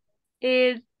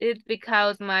 It's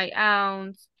because my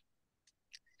aunt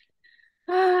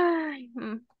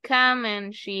come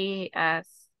and she has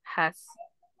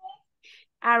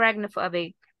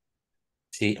arachnophobic.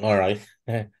 See, all right.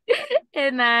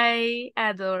 And I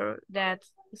adore that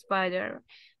spider.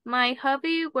 My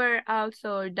hobby were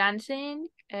also dancing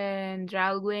and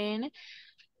drawing,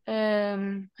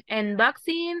 and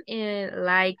boxing,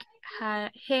 like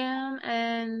him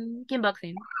and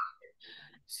kickboxing.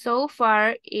 So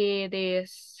far, it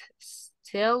is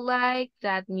still like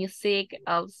that music,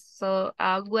 also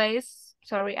always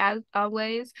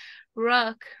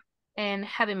rock and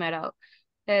heavy metal,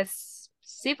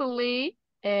 specifically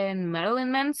in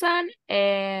Marilyn Manson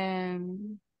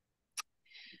and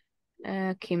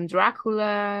Kim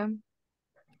Dracula,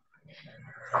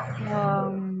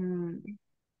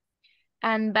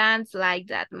 and bands like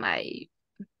that.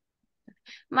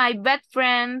 My best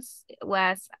friends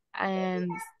was and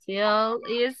still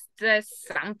is the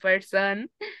same person,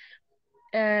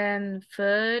 and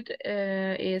food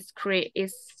is cre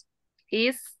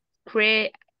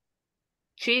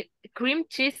cream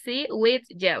cheesy with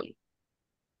jelly.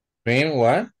 Cream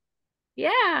what?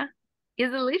 Yeah,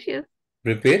 it's delicious.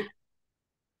 Repeat.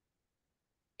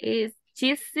 It's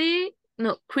cheesy,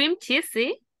 no, cream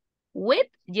cheesy with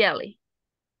jelly.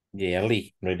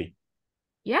 Jelly, really.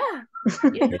 Yeah, it's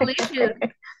delicious.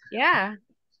 Yeah.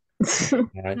 All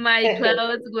right. My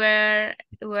clothes were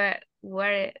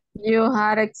You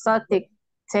had exotic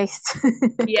taste.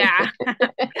 yeah.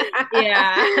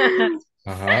 Yeah.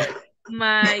 Uh-huh.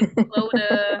 My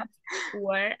clothes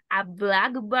were a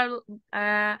black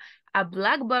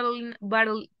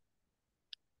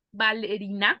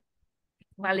ballerina.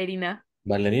 Ballerina.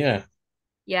 Ballerina.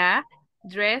 Yeah.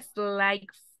 Dressed like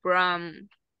from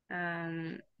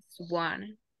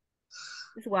Swan.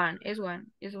 Is one.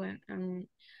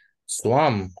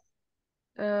 Swam.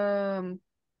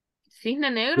 Cisne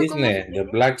negro, ¿cómo se Disney, the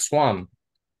dice? black swan.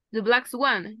 The black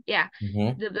swan, yeah.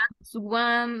 Mhm. The black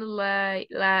swan,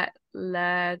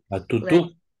 A tutu.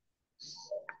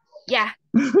 yeah,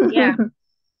 yeah,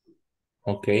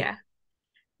 Okay. yeah.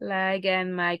 Like,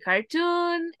 and my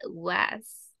cartoon was,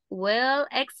 well,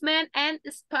 X-Men and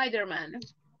Spider-Man.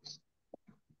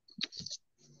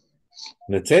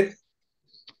 That's it?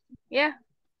 Yeah.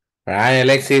 All right,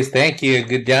 Alexis, thank you.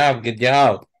 Good job, good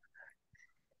job.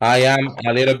 I am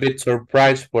a little bit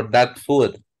surprised for that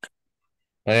food.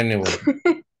 But anyway,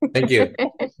 thank you.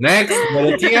 Next,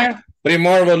 volunteer. 3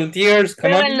 more volunteers.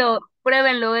 Come on.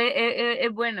 Pruébenlo,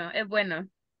 es bueno, es bueno.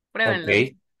 Pruébenlo.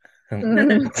 Okay.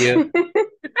 Thank you.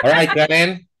 All right,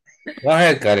 Karen. Go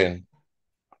ahead, Karen.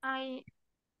 I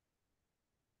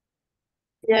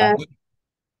Ya,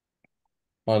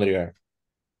 Adrián.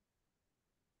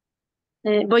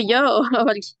 ¿voy yo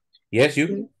o Yes,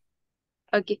 you.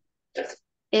 Ok.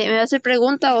 ¿Me hace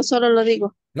pregunta o solo lo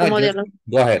digo? No, Como just diálogo.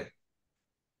 go ahead.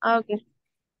 Okay.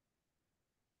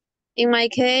 In my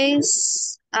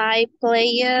case, I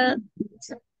play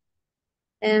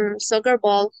soccer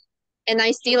ball, and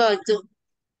I still do.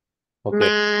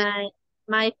 Okay.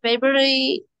 My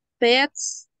favorite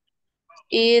pets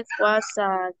it was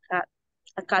a cat.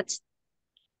 A cat.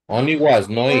 Only was,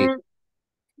 no it.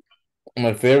 And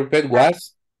My favorite pet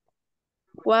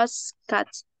was cat.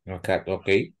 a cat.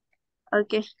 Okay.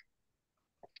 Okay.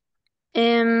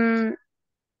 Um,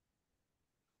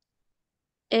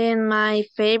 and my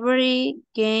favorite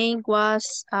game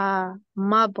was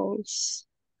marbles.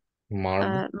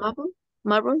 Marble.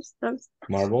 Marbles.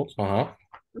 Marbles. Uh-huh.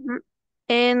 Mhm.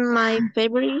 And my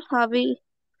favorite hobby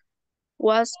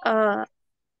was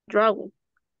drawing,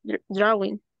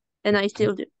 and I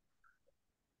still do.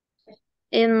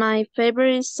 And my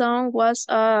favorite song was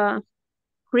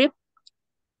Creep.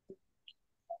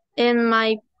 And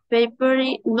my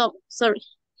favorite no, sorry.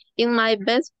 And my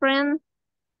best friend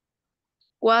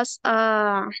was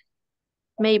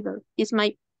Mabel. Is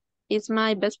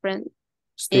my best friend.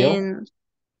 Still.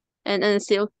 And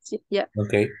still yeah.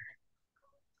 Okay.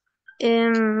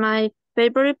 And my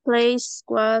favorite place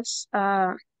was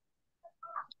the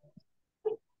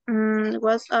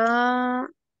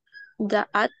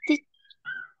attic.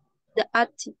 The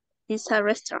attic is a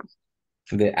restaurant.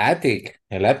 The attic.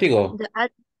 El ático. The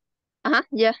attic.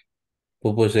 Yeah.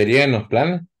 Pupusería en los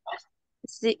planes.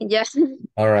 Sí, yeah.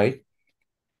 All right.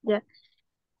 Yeah.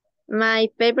 My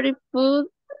favorite food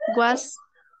was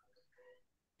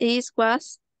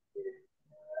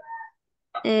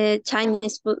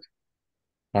Chinese food.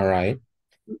 All right.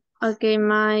 Okay,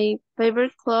 my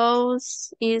favorite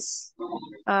clothes is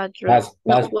dress. Pass,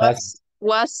 No, pass, pass.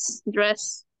 was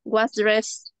dress. Was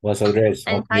dress Was a dress.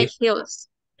 and high Okay. heels.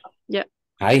 Yeah.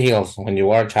 High heels when you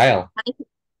were a child.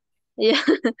 Yeah.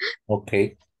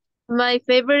 Okay. My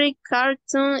favorite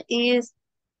cartoon is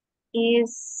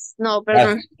no,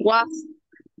 Pass. pardon,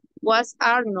 was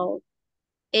Arnold.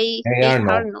 Hey, A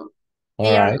Arnold. Arnold. All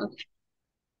right. Arnold.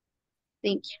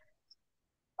 Thank you.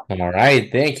 All right.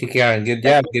 Thank you, Karen. Good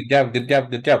job. Good job. Good job.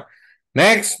 Good job.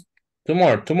 Next. Two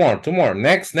more.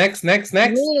 Next.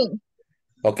 Me.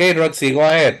 Okay, Roxy, go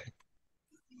ahead.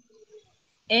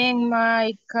 In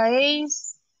my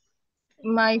case,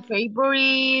 my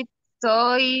favorite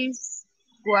toys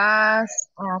was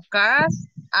cars.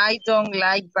 I don't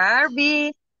like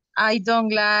Barbie. I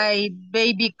don't like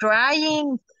baby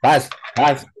crying. Pass.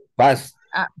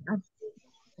 Uh,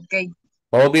 okay.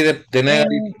 What will be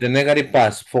the negative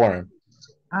pass form?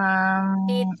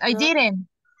 I didn't.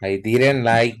 I didn't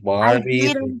like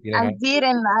Barbies. I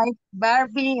didn't like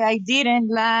Barbie. I didn't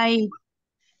like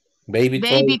Baby toy.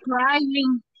 baby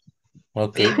crying.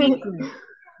 Okay.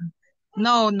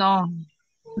 No.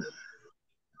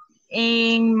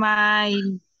 And my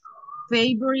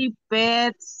favorite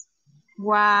pets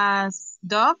was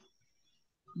dog.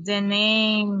 The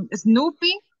name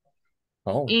Snoopy.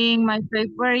 Oh. And my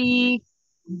favorite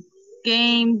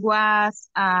game was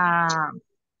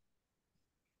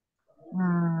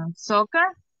soccer,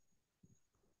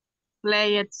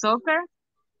 played soccer,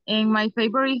 and my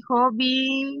favorite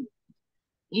hobby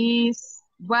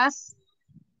was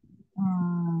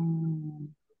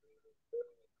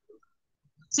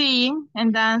sing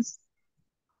and dance.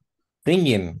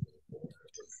 Singing.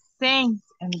 Sing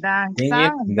and dance. Singing Sing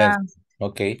and and dance. dance.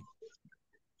 Okay.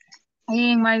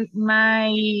 And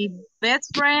my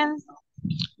best friend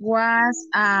was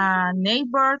a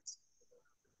neighbor.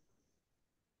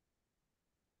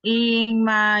 In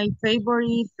my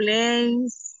favorite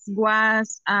place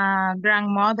was a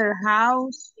grandmother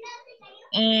house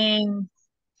and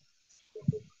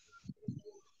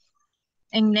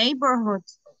neighborhood.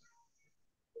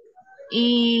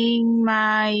 In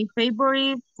my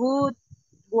favorite food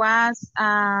was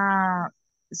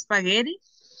spaghetti.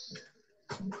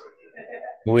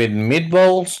 With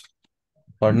meatballs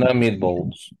or no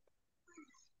meatballs?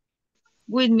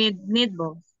 With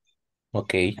meatballs.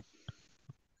 Okay.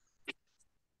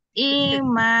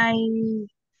 In my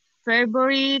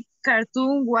favorite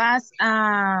cartoon was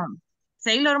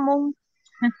Sailor Moon.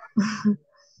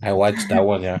 I watched that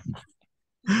one, yeah.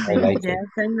 I like Yeah, it.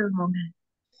 Sailor Moon.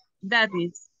 That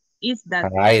is that.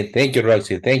 All right. Thank you,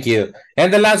 Roxy. Thank you.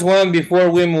 And the last one before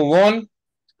we move on.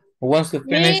 Who wants to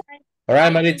finish? Me, All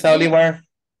right, Maritza me, Olivar.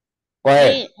 Go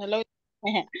ahead. me, hello.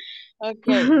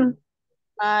 Okay.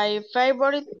 My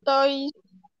favorite toys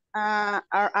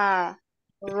are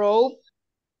rope,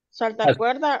 salta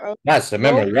cuerda, or Was,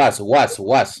 remember, rope.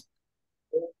 was.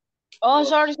 Oh,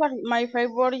 sorry. My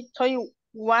favorite toy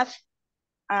was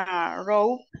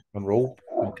rope, Rope.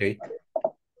 Okay.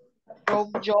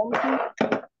 rope jumping.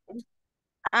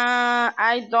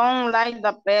 I don't like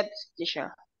the pets,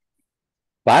 teacher.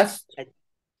 Was?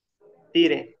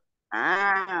 Tire.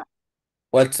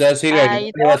 What's auxiliary?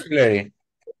 I What don't auxiliary?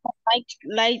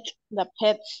 like the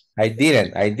pets. I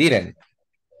didn't. I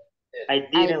I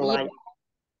didn't like. did.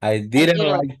 I I didn't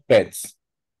did. like pets.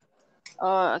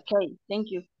 Okay,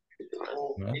 thank you.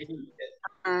 No?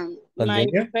 My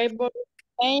Continue. favorite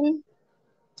game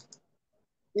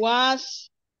was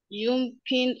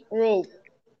jumping rope.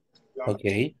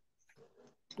 Okay.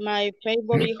 My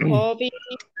favorite hobby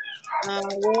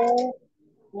were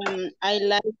I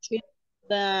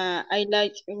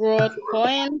like wrote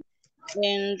poems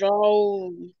and draw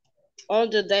all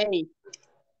the day.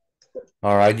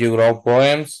 All right, you wrote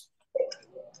poems.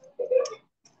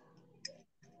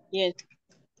 Yes.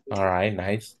 All right,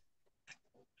 nice.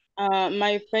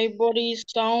 My favorite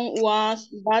song was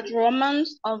Bad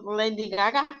Romance of Lady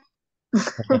Gaga.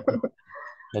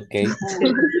 Okay.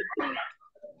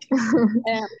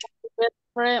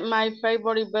 My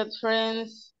favorite best friend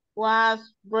was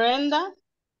Brenda.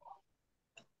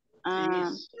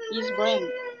 Is Brenda.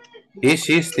 Is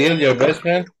she still your best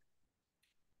friend?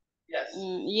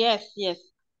 Yes,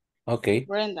 Okay.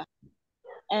 Brenda.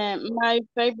 My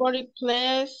favorite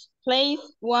place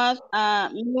was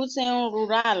Museo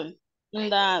Rural in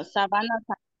the Sabana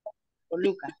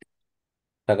Tecoluca.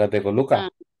 Zacatecoluca.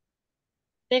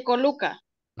 Tecoluca,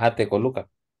 Ah, Tecoluca.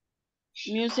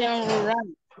 Museo Rural.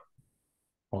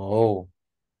 Oh.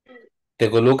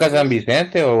 Tecoluca San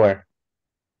Vicente or where?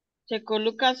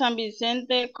 Tecoluca, San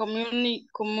Vicente,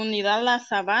 Comunidad La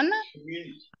Sabana.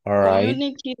 All right.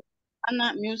 Community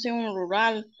Sabana Museum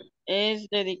Rural es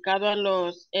dedicado a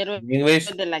los héroes In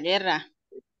English? de la guerra.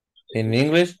 In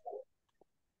English?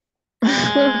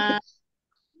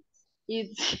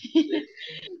 It's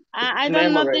I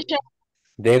don't know the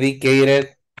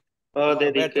Dedicated. Oh,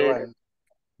 dedicated.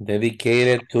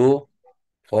 Dedicated to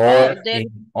or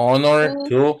in honor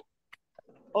to.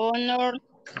 honor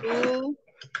to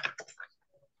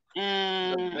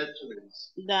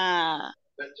the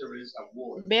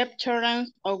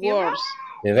Veterans Awards.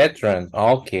 The veterans.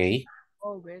 Okay.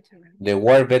 Oh, veteran. The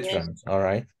war Yes. veterans. All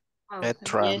right.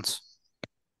 Veterans.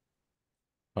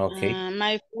 Okay.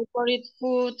 My favorite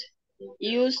food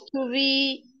used to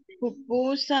be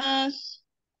pupusas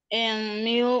and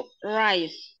milk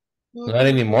rice. Not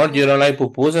anymore. You don't like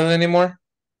pupusas anymore?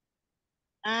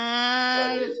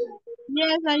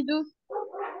 Yes, I do.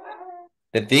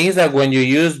 The thing is that when you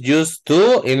use used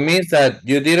to, it means that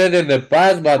you did it in the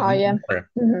past, but yeah. never.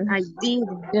 I did.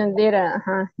 You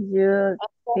didn't, You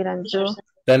didn't do.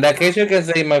 So in that case, you can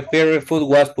say my favorite food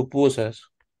was pupusas.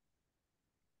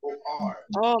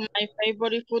 Oh, my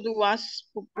favorite food was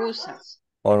pupusas.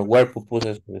 Or were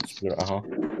pupusas.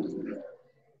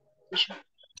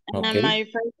 And Okay. my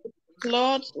favorite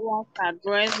clothes was a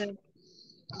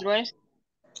dress.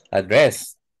 A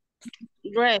dress.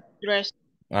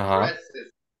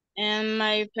 And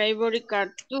my favorite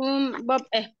cartoon, Bob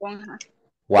Esponja.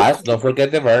 Was, don't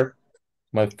forget the verb.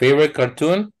 My favorite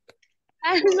cartoon.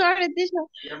 I'm sorry, teacher.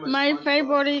 My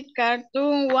favorite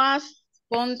cartoon was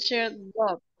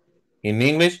SpongeBob. In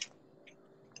English,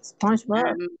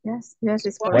 SpongeBob. Um, Yes, yes,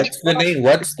 it's correct. what's the name?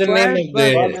 What's the name of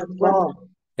SpongeBob.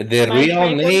 the My real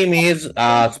favorite. name is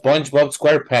SpongeBob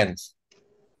SquarePants.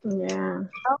 Yeah.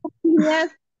 Yes.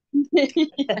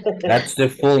 That's the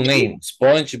full name,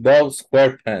 SpongeBob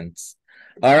SquarePants.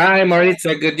 All right,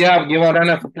 Maritza, good job. Give a round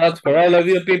of applause for all of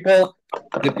you people.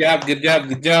 Good job, good job,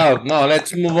 good job. Now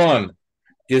let's move on.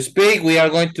 To speak, we are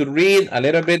going to read a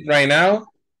little bit right now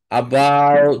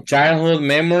about childhood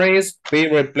memories,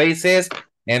 favorite places,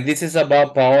 and this is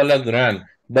about Paola Duran.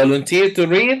 Volunteer to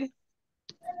read?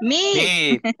 Me.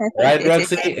 Me. Right,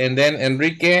 Roxy, and then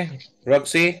Enrique,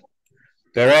 Roxy,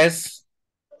 Perez.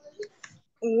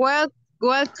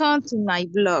 Welcome to my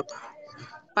blog,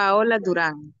 Paola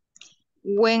Duran.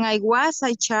 When I was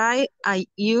a child, I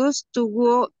used to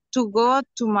go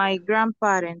to my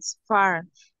grandparents' farm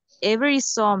every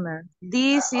summer.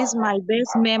 This is my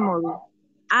best memory.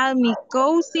 All my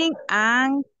cousin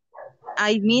and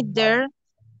I meet there.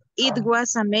 It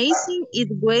was amazing. It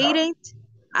waited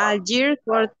a year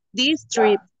for this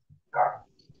trip.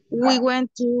 We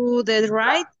went to the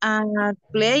ride and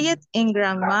played in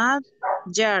grandma's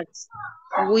yard.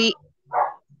 We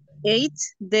ate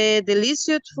the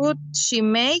delicious food she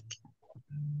made.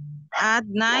 At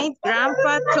night,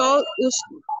 Grandpa told us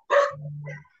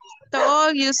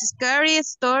scary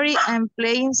story and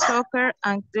playing soccer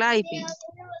and climbing.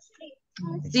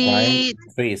 Climb The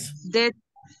trees. the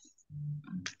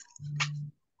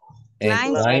And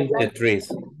climbs climb the trees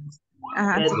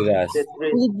with us.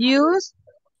 with use.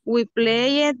 We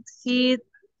played hid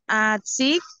at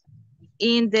six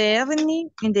in the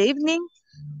evening.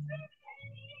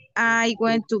 I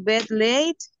went to bed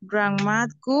late. Grandma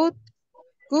cooked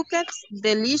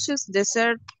delicious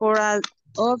dessert for all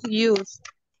of you.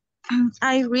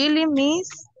 I really miss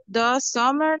those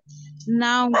summer.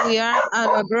 Now we are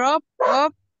a grown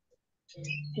up.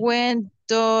 We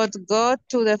don't go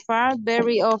to the farm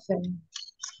very often.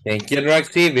 Thank you,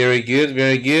 Roxy. Very good,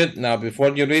 very good. Now, before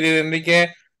you read it, Enrique,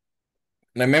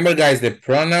 remember, guys, the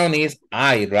pronoun is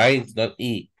I, right? It's not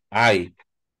E. I.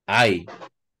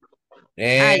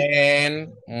 And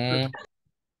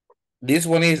this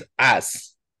one is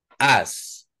us.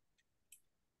 Us.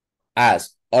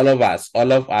 Us. All of us.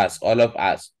 All of us. All of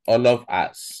us. All of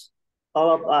us.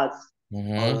 All of us.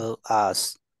 All of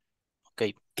us.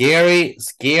 Okay.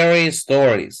 Scary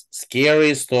stories.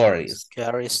 Scary stories.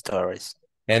 Scary stories.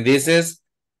 And this is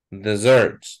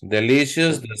desserts.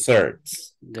 Delicious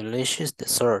desserts. Delicious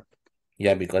dessert.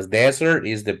 Yeah, because desert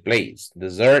is the place.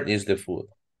 Dessert is the food.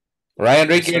 Right,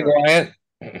 Enrique, Dessert. go ahead.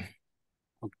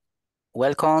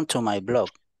 Welcome to my blog,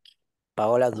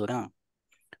 Paola Duran.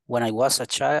 When I was a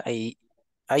child, I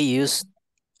used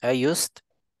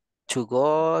to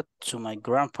go to my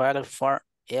grandfather's farm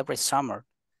every summer.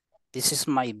 This is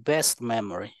my best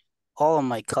memory. All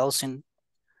my cousins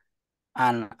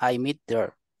and I meet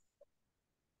there.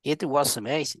 It was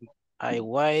amazing. I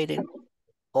waited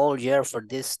all year for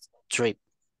this trip.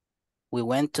 We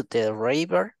went to the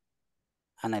river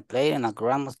and I played in a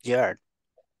grandma's yard.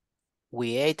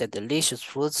 We ate the delicious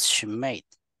foods she made.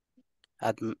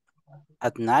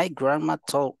 At night, Grandma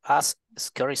told us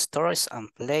scary stories and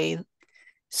played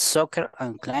soccer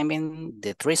and climbing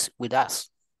the trees with us.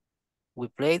 We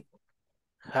played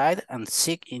hide and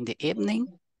seek in the evening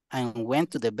and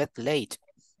went to the bed late.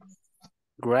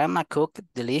 Grandma cooked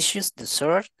delicious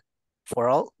dessert for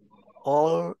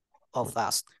all of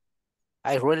us.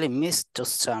 I really miss the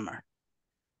summer.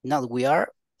 Now we are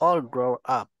all grown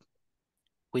up.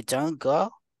 We don't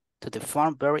go to the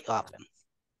farm very often.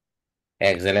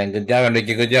 Excellent. Good job,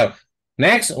 Enrique. Good job.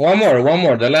 Next, one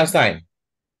more. The last time.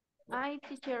 Hi,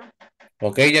 teacher.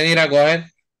 Okay, Yanira, go ahead.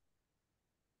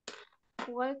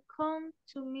 Welcome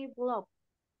to my blog.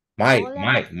 My. Welcome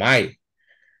Blog.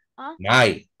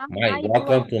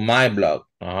 to my blog.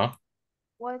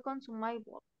 Welcome to my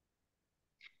blog.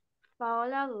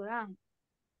 Paola Duran.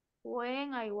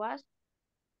 When I was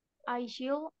a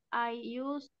child, I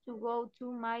used to go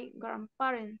to my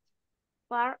grandparents'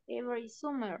 farm every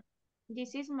summer.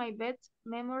 This is my best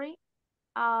memory.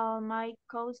 All my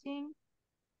cousins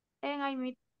and I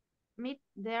meet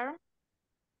there.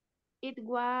 It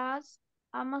was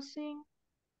amazing.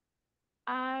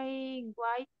 I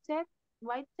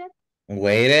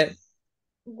Waited.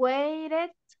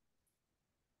 waited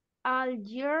all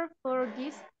year for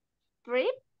this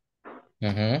trip.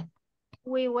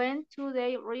 We went to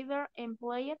the river and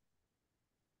played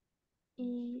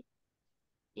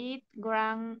it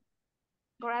grandma's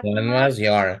Grandma's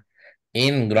yard.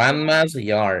 In grandma's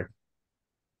yard.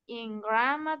 In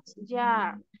grandma's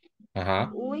yard.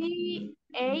 We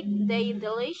ate the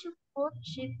delicious food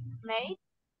she made.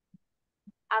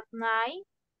 At night,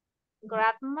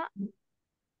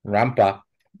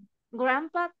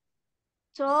 Grandpa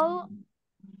told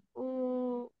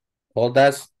Told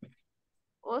us.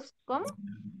 ¿cómo?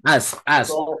 Us.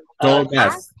 Told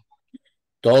us.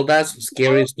 Told us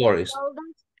scary stories.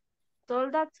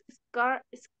 Told us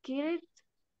scary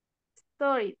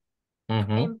stories.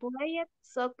 And played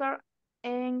soccer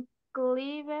and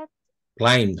climbed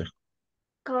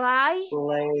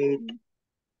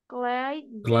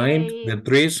the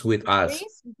trees with us.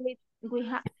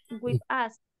 With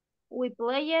us. We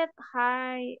played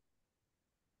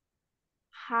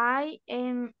hide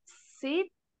and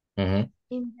seek in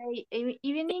the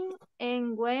evening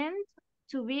and went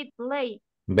to bed late.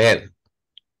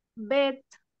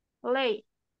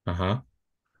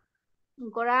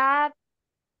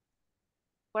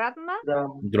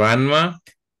 Grandma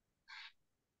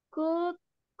cooked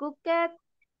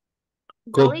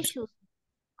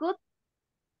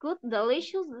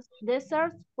delicious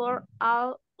desserts for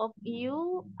all of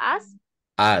you as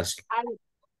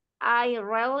I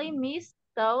really miss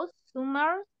those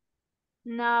summers.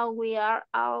 Now we are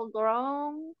all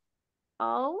grown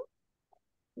up.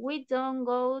 We don't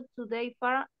go to the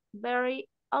farm very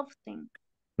often.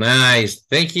 Nice.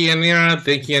 Thank you, Yanira.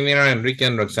 Thank you, Yanira, Enrique,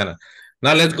 and Roxana.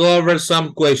 Now let's go over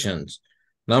some questions.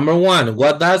 Number 1,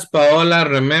 what does Paola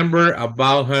remember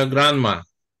about her grandma?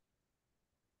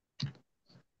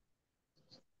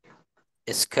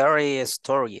 Scary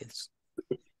stories.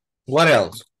 What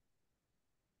else?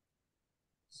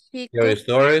 Scary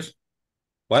stories.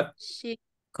 What? She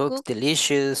cooked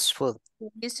delicious food.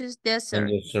 Delicious And dessert.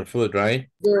 dessert food, right?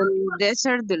 The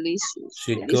dessert delicious.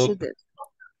 She delicious cooked dessert.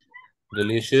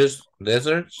 delicious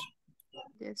desserts?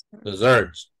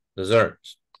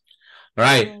 Desserts. All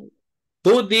right.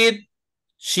 Who did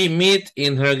she meet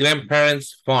in her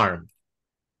grandparents' farm?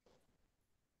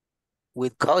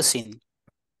 With cousin.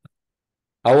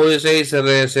 How would you say se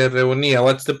reunía?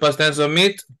 What's the past tense of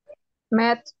meet?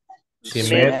 Met. She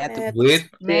met with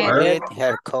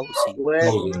her cousin.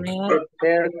 With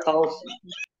her cousin.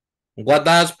 What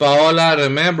does Paola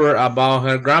remember about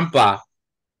her grandpa?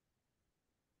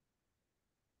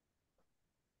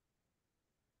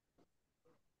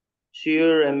 She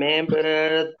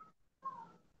remembered.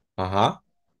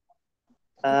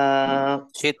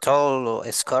 She told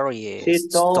scary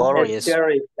stories.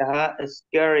 Scary.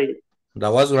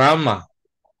 That was grandma.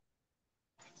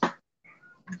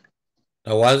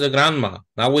 That was the grandma,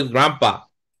 not with grandpa.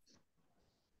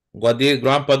 What did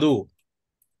grandpa do?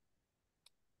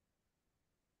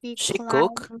 She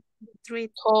cooked.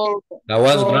 That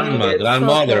was grandma,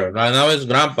 grandmother. Right now it's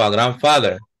grandpa,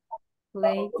 grandfather.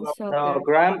 No,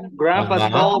 grandpa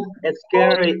told a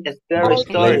scary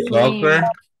story. Soccer.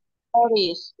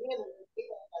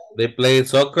 They played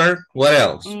soccer. What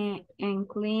else? And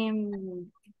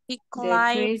climb He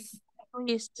the trees.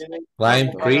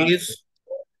 Climb trees.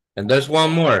 And there's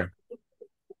one more.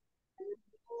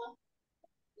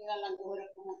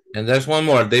 And there's one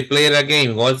more. They played a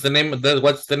game. What's the name of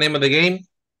the game?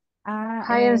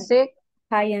 Hide and seek.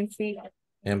 Hide and seek.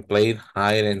 And played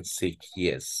hide and seek.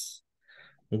 Yes.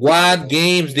 What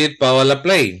games did Paola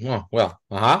play? Oh, well,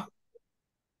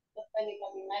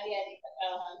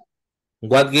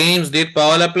 What games did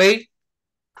Paola play?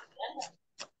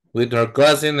 With her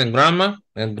cousin and grandma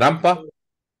and grandpa?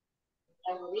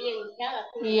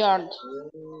 Yard.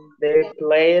 They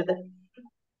played.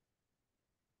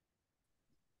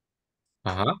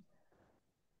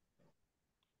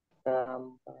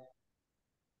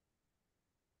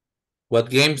 What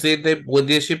games what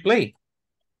did she play?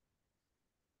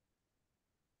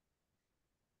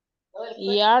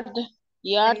 Yard.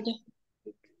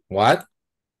 What?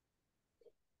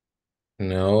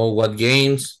 No, what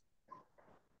games?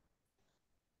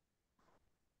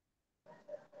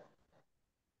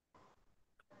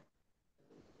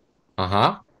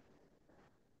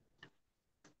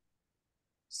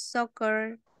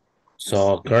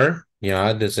 Soccer.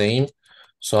 Yeah, the same.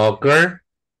 Soccer.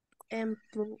 And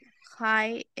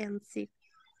hide and seek.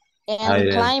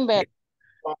 And climb it.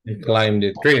 And climb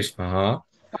the trees. How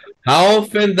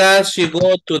often does she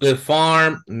go to the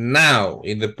farm now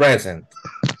in the present?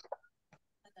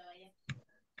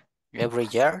 Every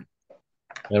year.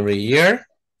 Every year?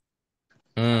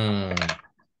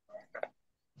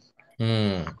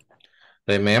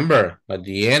 Remember, at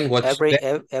the end, what's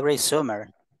every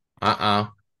summer.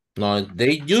 No,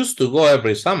 they used to go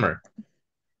every summer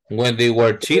when they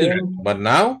were children, but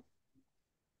now?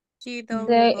 She don't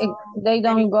They go they very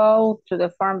don't go to the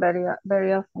farm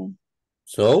very often.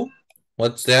 So,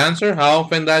 what's the answer? How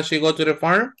often does she go to the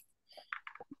farm?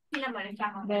 Si la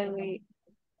molestamos. Very.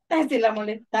 Si la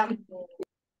molestamos.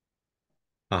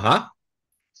 Uh-huh.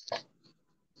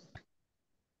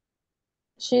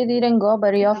 She didn't go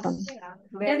very often. Ya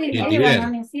She dije,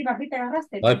 didn't. sí, papi, te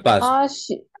agarraste. I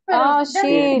passed.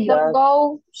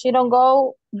 She don't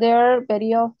go there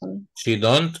very often. She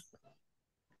don't.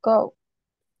 Go.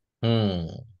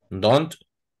 Don't.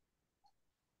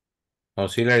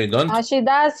 Auxiliary don't. She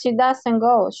doesn't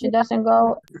go. She doesn't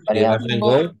go She very often. doesn't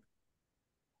go.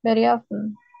 Very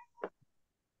often.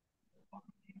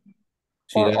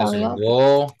 She Or only doesn't often.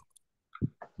 go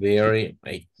very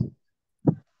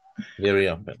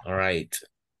often. All right.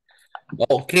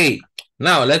 Okay.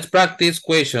 Now let's practice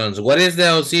questions. What is the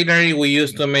auxiliary we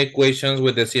use to make questions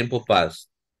with the simple past?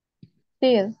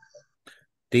 Did.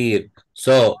 Did.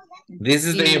 So this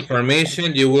is the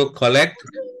information you will collect.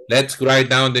 Let's write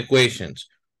down the questions.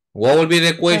 What will be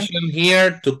the question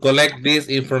here to collect this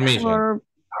information? Or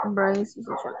brace.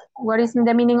 What is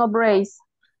the meaning of brace?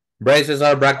 Braces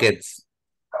are brackets.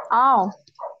 Oh.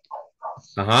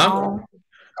 Uh-huh.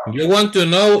 You want to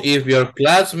know if your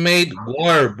classmate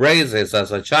wore braces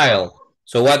as a child.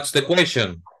 So what's the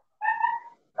question?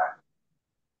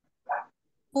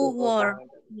 Who wore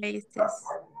braces?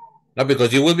 No,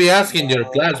 because you will be asking your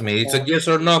classmate. It's a yes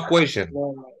or no question.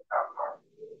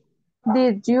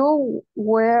 Did you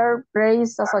wear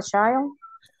braces as a child?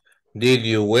 Did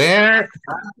you wear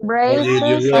Braces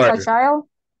as a child?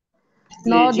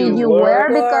 No, did you wear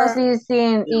because it's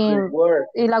in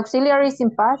auxiliary is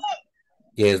in past.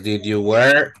 Yes, did you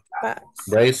wear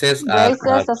braces as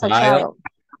a child?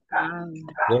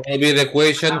 What will be the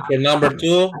question for number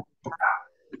 2?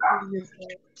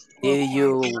 Did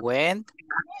you went?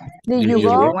 Did you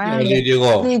go? Or did you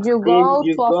go? Did you go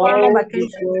to a farm on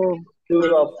vacation? To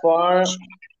a farm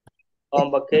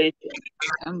on vacation.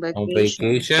 On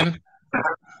vacation.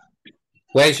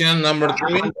 Question number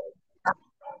 3.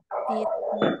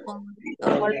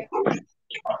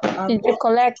 Did you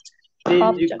collect?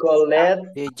 Did you collect?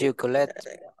 Did you collect?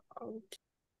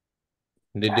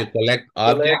 Did you collect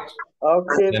objects?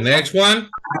 Objects? The next one.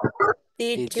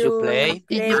 Did you play?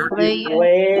 Did you play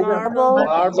Marble?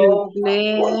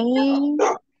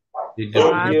 Did you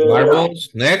play marbles?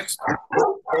 Next.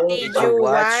 Did you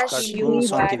watch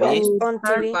cartoons on TV? On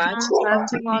TV.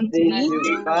 Did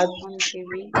you watch On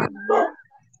TV.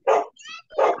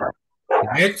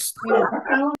 Next.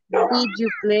 Did you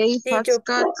play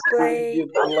hopscotch? Did you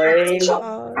play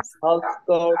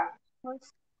hopscotch?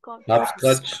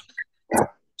 Hopscotch.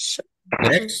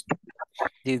 Next.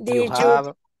 Did you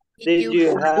have Did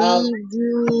you have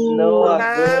know a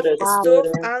good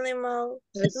student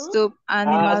stuffed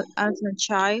animal as a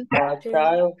child? a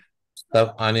child?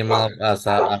 Stuffed animal as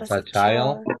a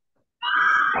child.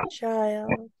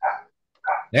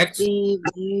 Next. Did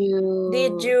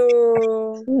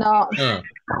you No.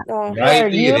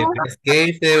 Right. In this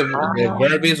case, the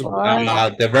verb is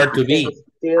the verb to be.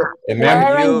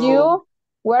 Remember,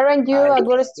 weren't you a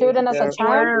good student as a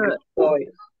child?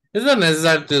 it's not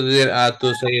necessary to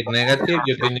say it negative.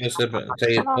 You can just say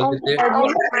it positive.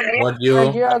 Were you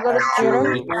a good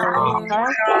student?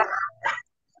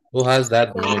 Who has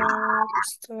that noise?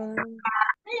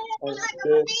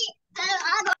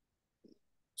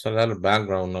 It's a lot of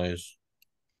background noise.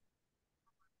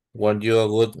 Were you a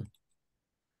good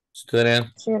student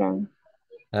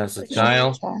as a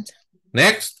child?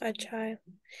 Next. a child?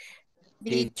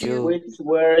 Did you Which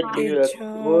were you a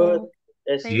good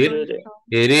student?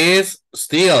 It is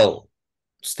still.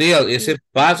 Still, is it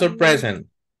past or present?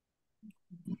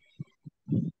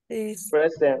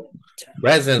 Present.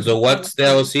 Present. So what's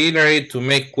the auxiliary to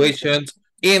make questions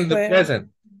in the present?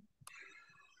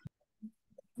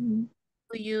 Do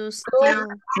you still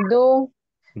Do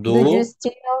you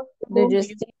still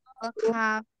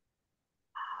have?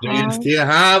 Do you still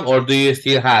have or do you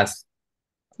still has?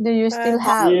 Do you still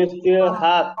have? Do you still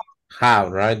have?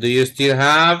 Have, right? Do you still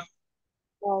have?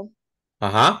 No.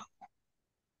 Uh-huh.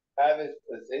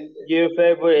 Your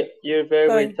favorite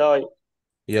toy.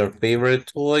 Your favorite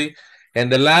toy.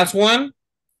 And the last one?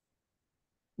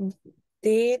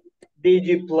 Did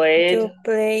you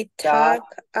play tag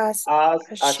as a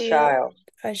child?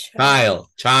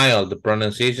 Child. The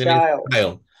pronunciation is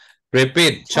child.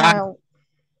 Repeat. Child.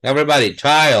 Everybody.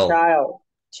 Child.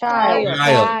 Child.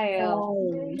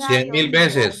 100,000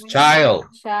 veces. Child.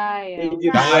 Did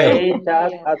you play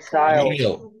tag a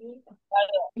child?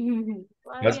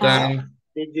 What's that?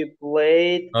 Did you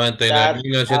play tag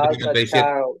as a 99,987.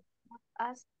 child?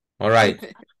 All right.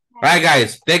 Right,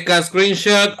 guys, take a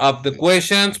screenshot of the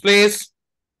questions, please.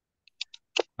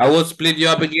 I will split you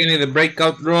up again in the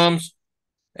breakout rooms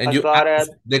and I you got ask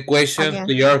it. the questions Again.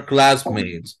 to your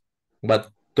classmates. But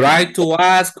try to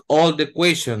ask all the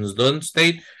questions. Don't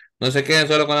stay, no se queden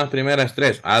solo con las primeras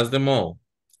tres. Ask them all.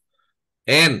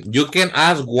 And you can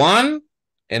ask one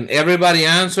and everybody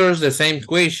answers the same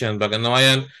question para que no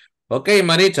vayan, ok,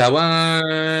 Maritza,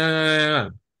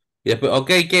 y después, ok,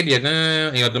 Keria,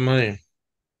 y otro más.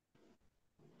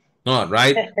 No,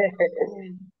 right?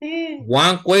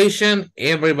 One question,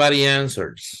 everybody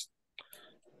answers.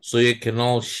 So you can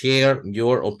all share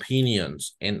your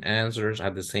opinions and answers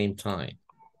at the same time.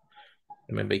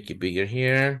 Let me make it bigger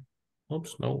here.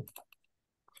 Oops, no.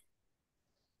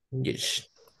 Yes.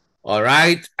 All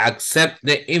right, accept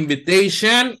the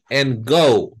invitation and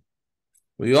go.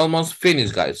 We almost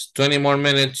finished, guys. 20 more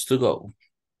minutes to go.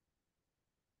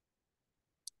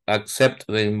 Accept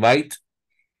the invite.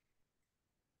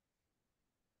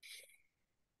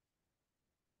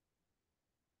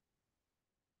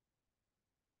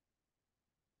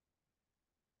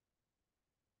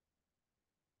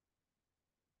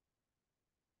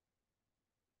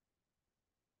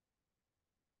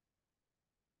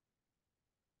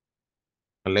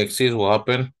 Alexis, what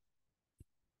happened?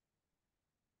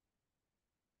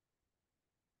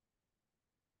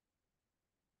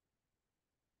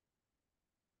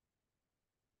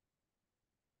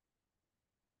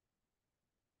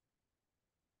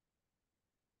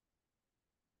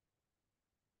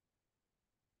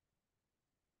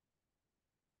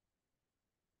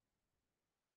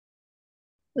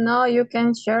 No, you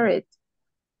can share it.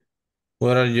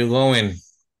 Where are you going?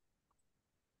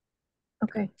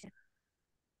 Okay.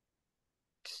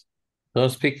 Don't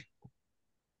speak.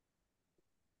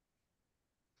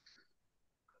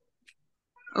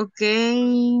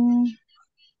 Okay.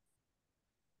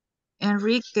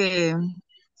 Enrique,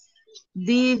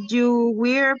 did you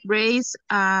wear braces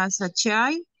as a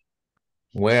child?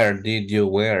 Where did you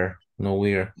wear? No,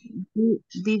 where?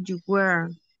 Did you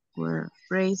wear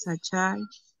braces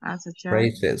as a child?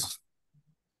 Braces.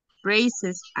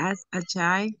 Braces as a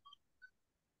child?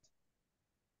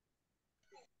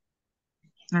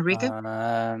 Enrique?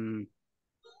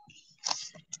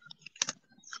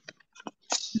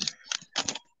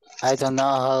 I don't know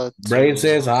how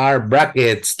Braces to. are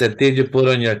brackets that did you put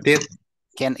on your teeth?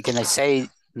 Can I say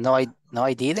no?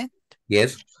 I didn't.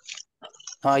 Yes.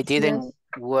 No, I Yes. didn't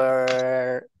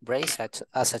wear braces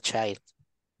as a child.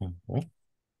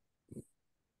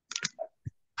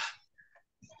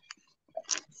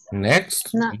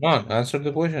 Next, No. come on, answer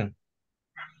the question.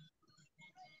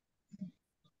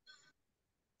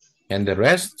 And the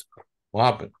rest, what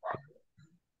happened?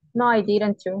 No, I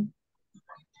didn't too.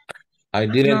 I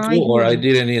didn't No, I too, or I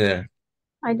didn't. didn't either?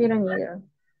 I didn't either.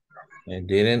 I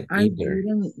didn't I either.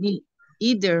 didn't either.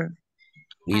 Either.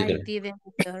 I didn't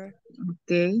either.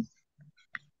 Okay.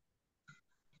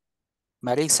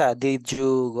 Marisa, did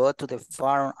you go to the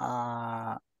farm?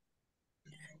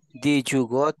 Did you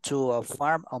go to a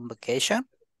farm on vacation?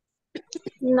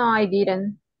 No, I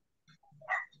didn't.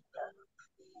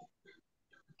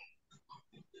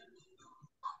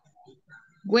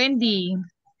 Wendy,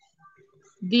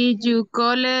 did you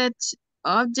collect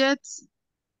objects?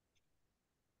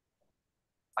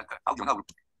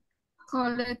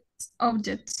 Collect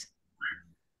objects.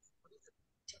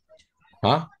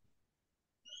 Huh?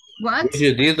 What? Did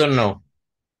you did or no?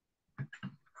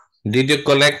 Did you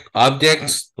collect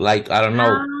objects like, I don't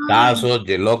know, tazos,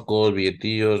 yelocos,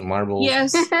 billetillos, marbles?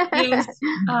 Yes, yes.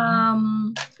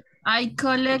 I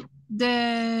collect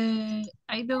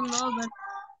I don't know, but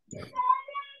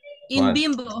What?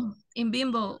 in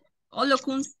Bimbo,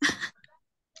 Holocuns.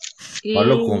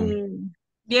 Holocum.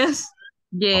 Yes.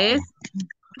 Yes.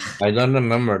 I don't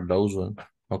remember those ones.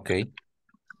 Okay.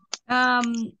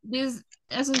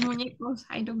 Esos muñecos,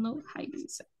 I don't know how to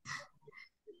say.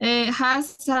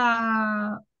 Has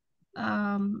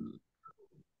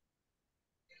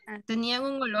tenían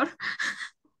un olor.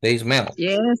 They smell.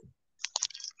 Yes.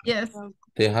 Yes.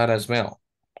 They had a smell.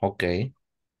 Okay.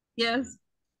 Yes.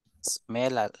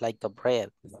 Smell like a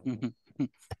bread.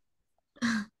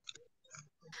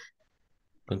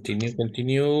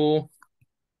 Continue.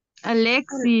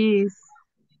 Alexis,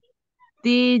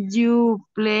 did you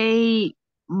play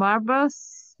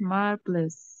marbles?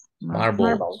 Marbles.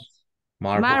 Marbles.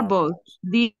 Marbles.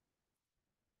 Did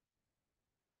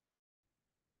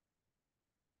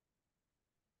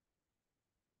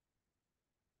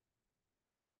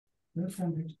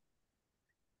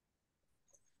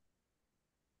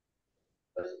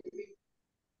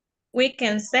We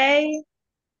can say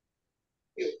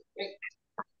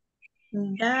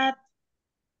that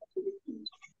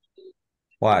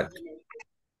What?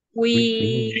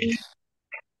 We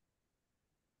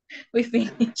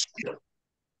finished.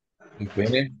 You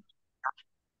finished?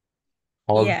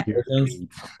 All the Yeah. questions?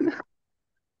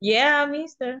 Yeah,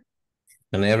 mister.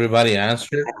 And everybody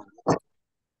answered?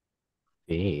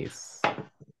 Yes.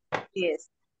 Yes.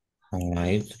 All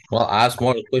right. Well, ask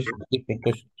more questions, different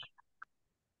questions.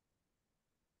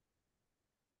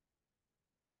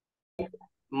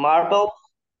 Marble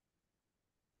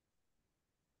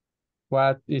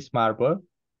What is marble?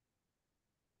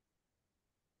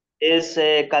 is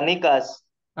canicas.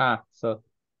 So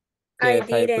I yes,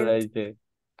 didn't.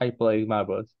 I play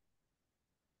marbles.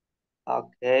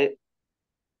 Okay.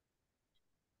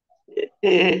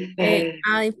 I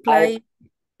I play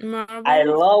I marbles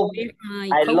love with my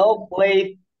I cousin. love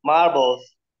play marbles,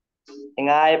 and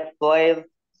I played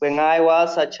when I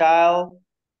was a child.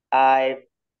 I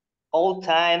all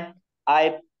time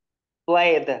I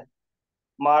played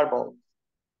marble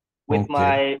with Okay.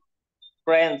 my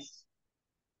friends.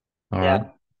 All right.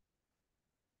 Yeah.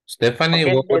 Stephanie,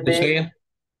 Okay. what were you saying?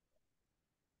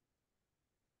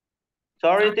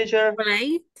 Sorry, I teacher.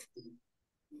 played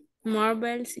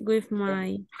marbles with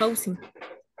my cousin.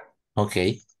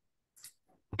 Okay.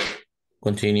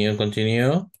 Continue,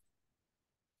 continue.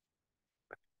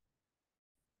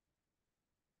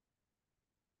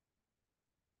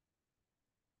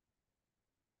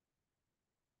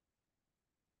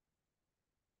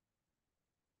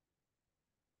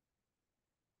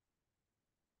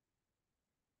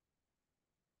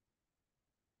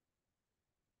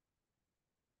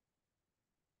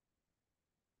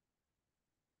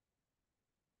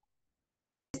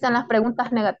 Están las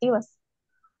preguntas negativas.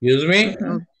 Excuse me?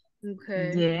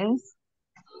 Okay. Yes.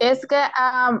 Es que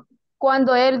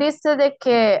cuando él dice de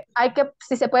que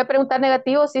si se puede preguntar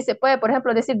negativo, si se puede, por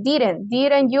ejemplo, decir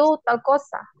didn't you, tal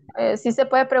cosa. Si se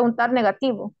puede preguntar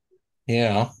negativo.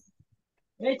 Yeah.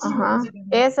 Ajá.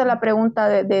 Esa es la pregunta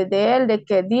de él, de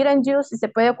que didn't you, si se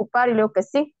puede ocupar, y luego que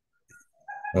sí.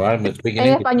 All right, but speak in En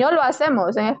English. español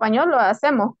lo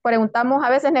hacemos. Preguntamos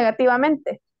a veces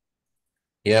negativamente.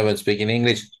 Yeah, but speak in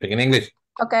English. Speak in English.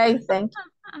 Okay, thank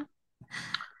you.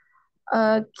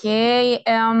 Okay,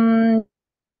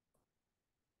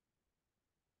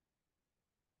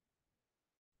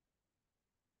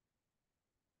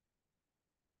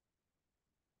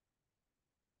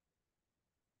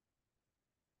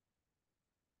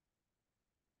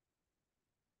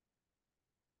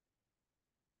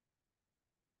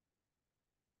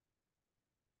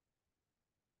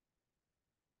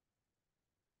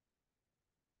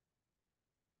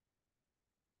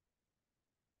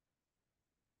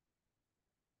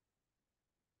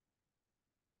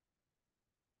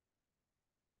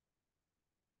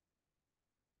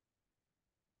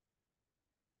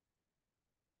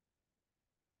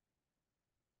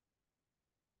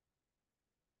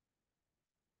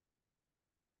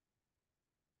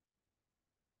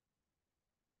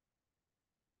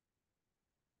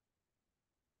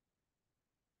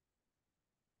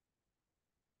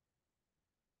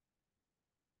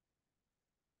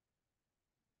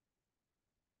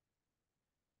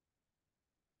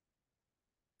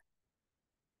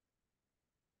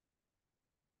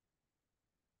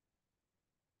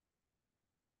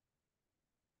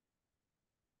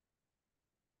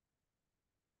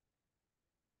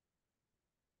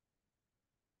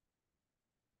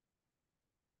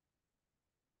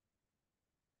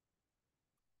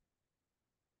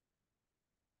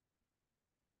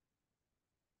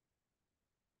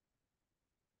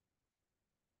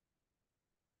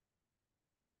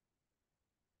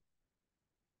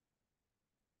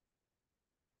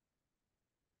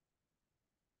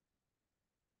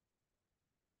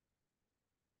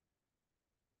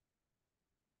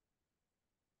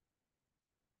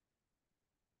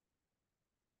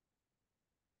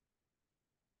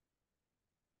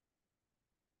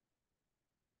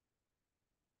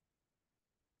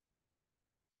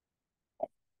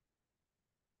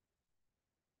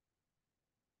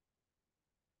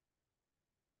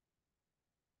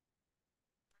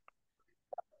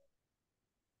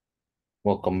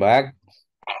 Welcome back.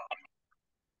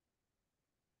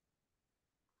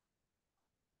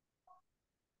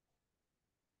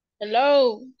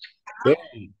 Hello.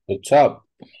 Hey, what's up?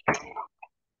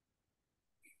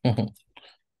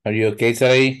 Are you okay,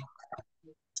 Sarai?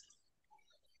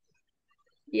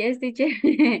 Yes, teacher.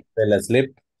 Fell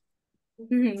asleep?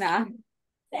 No.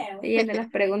 Siguiendo las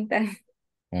preguntas.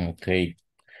 Okay.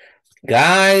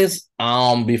 Guys,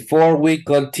 before we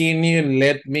continue,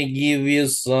 let me give you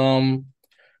some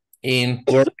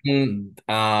important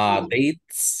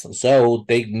dates. So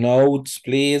take notes,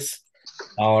 please.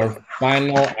 our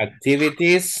final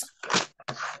activities.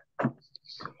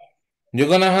 You're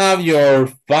gonna have your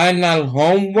final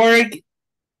homework,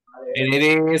 and it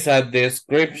is a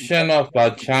description of a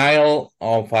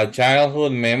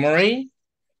childhood memory,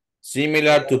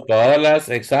 similar to Paola's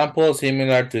example,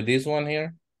 similar to this one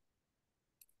here.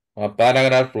 A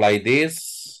paragraph like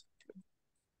this.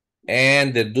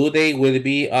 And the due date will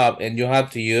be up, and you have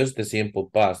to use the simple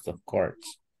past, of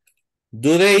course.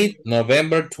 Due date,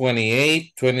 November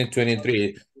 28,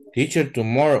 2023. Teacher,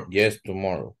 tomorrow? Yes,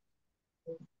 tomorrow.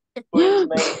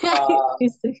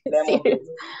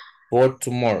 For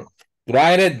tomorrow.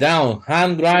 Write it down.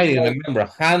 Handwriting, remember,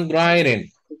 handwriting.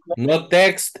 No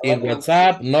text in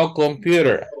WhatsApp, no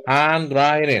computer.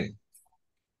 Handwriting.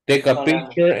 Take a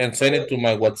picture and send it to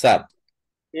my WhatsApp.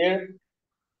 Here.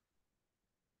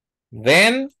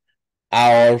 Then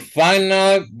our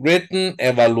final written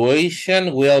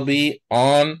evaluation will be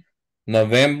on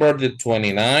November the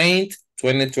 29th,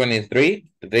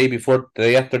 2023, the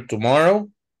day after tomorrow.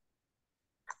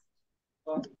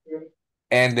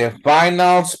 And the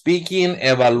final speaking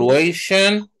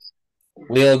evaluation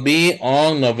will be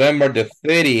on November the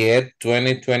 30th,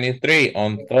 2023,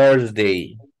 on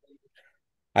Thursday.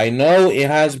 I know it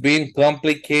has been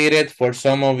complicated for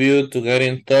some of you to get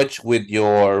in touch with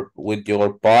your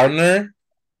partner,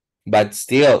 but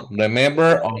still,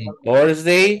 remember on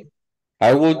Thursday,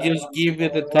 I will just give you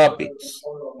the topics,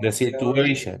 the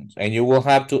situations, and you will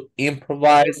have to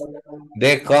improvise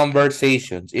the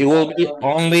conversations. It will be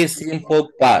only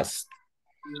simple past.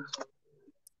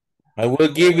 I will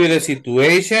give you the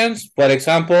situations. For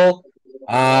example,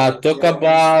 talk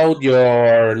about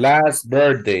your last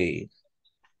birthday.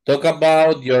 Talk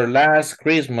about your last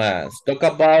Christmas. Talk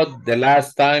about the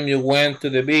last time you went to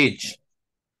the beach.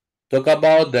 Talk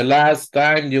about the last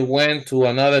time you went to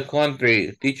another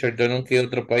country. Teacher, yo nunca he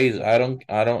otro país.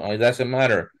 It doesn't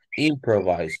matter.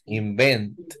 Improvise,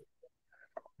 invent.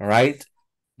 All right?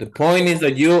 The point is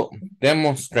that you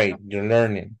demonstrate your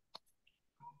learning.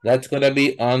 That's going to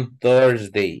be on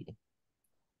Thursday.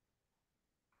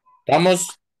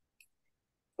 ¿Estamos?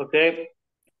 Okay.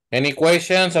 Any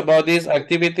questions about these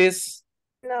activities?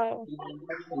 No.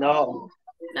 No.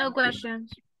 No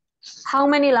questions. How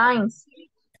many lines?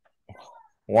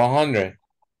 100.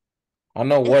 I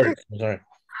know words. I'm sorry.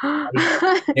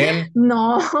 10?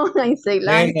 No, I say 10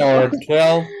 lines. or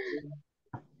 12?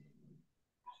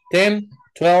 10,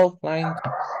 12 lines.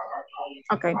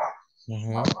 Okay.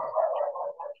 Mm-hmm.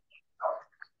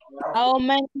 How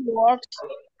many words?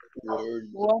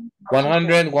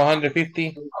 100,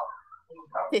 150.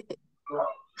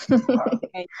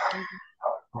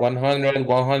 100,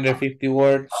 150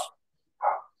 words.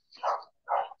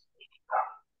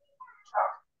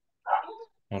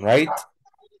 All right.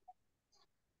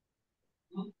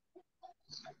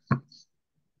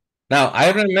 Now,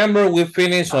 I remember we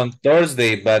finished on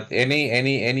Thursday, but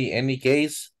any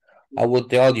case, I will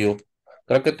tell you.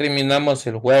 Creo que terminamos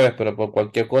el jueves, pero por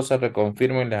cualquier cosa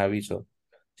reconfirmo y les aviso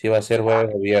si va a ser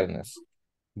jueves o viernes.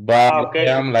 But Okay.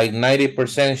 I'm like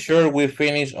 90% sure we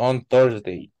finish on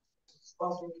Thursday.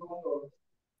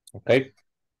 Okay.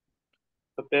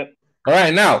 Okay. All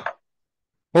right, now,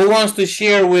 who wants to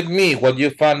share with me what you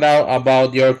found out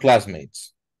about your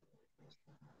classmates?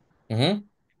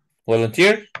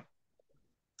 Volunteer?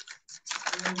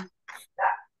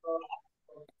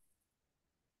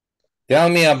 Tell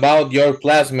me about your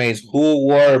classmates who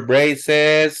wore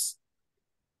braces,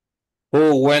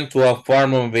 who went to a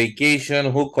farm on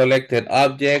vacation, who collected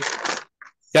objects.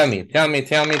 Tell me.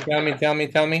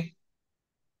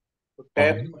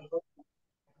 Okay.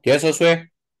 Yes, José?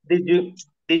 Did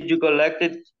you collect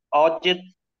it object?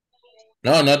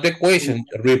 No, not the question.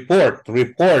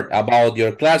 Report about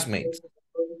your classmates.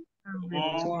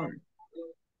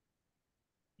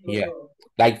 Yeah.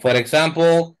 Like, for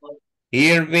example,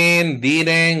 Irving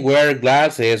didn't wear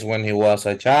glasses when he was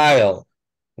a child.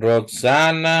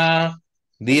 Roxana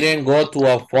didn't go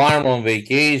to a farm on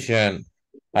vacation.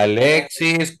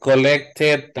 Alexis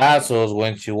collected tazos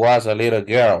when she was a little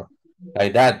girl.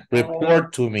 Like that.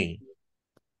 Report to me.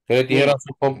 ¿Qué le dijeron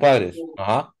sus compadres?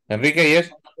 Ajá. Enrique, yes?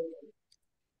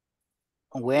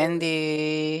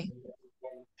 Wendy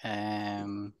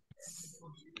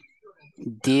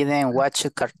didn't watch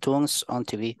cartoons on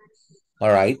TV.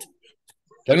 All right.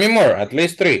 Tell me more. At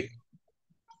least 3.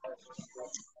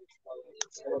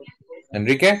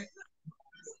 Enrique?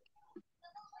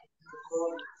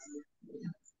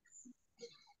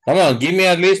 Come on, give me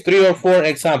at least 3 or 4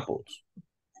 examples.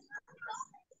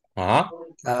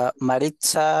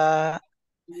 Maritza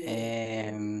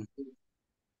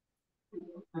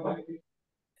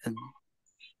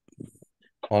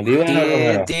Olivia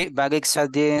Romero. Bagixa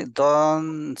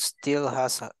don't still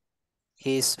has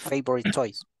his favorite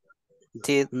toys.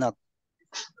 Did not.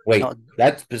 Wait, No.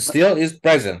 that still is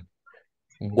present.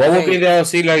 What would be the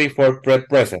auxiliary for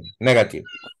present? Negative.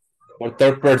 For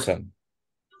third person.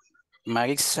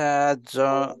 Marixa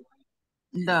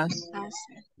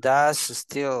does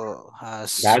still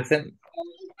has. Doesn't.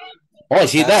 Oh,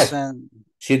 she does.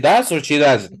 She does or she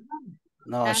doesn't?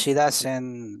 No, she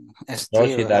doesn't No, still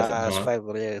she doesn't. has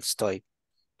favorite toy.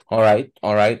 All right,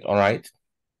 all right, all right.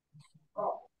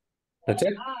 That's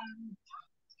it.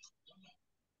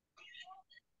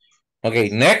 Okay,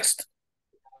 next.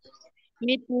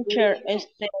 Mi teacher,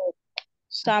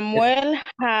 Samuel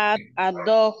had a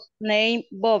dog named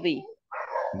Bobby.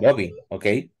 Bobby,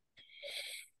 okay.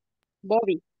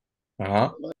 Bobby.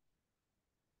 Uh-huh.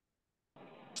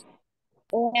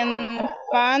 And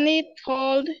Fanny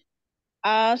told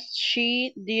us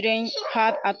she didn't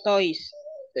have a toys.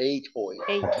 Eight toy.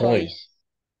 toys.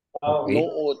 Okay.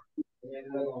 No.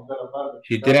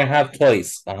 She didn't have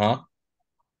toys. Uh-huh.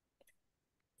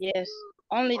 Yes,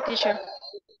 only teacher.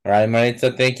 All right,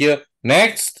 Maritza, thank you.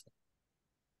 Next.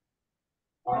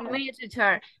 Me,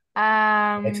 teacher.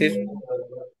 Alexis.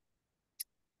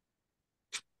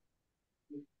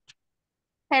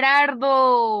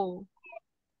 Gerardo.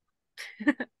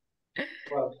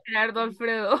 Gerardo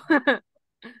Alfredo.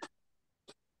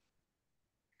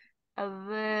 A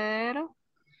ver.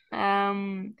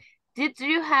 Did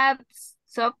you have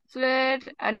software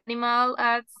animal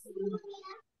as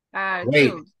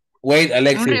killed? Wait,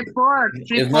 Alexis. Report.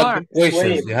 It's not the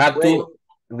questions. You have to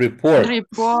report.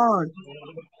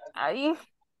 Ay.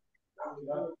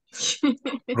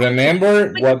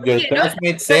 Remember what your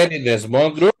classmates said in the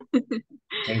small group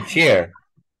and share.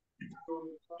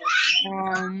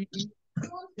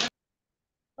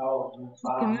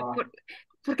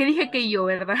 Porque dije que yo,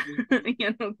 ¿verdad?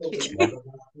 Ya no quiero.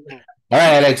 All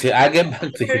right, Alexis, I'll get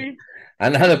back to you.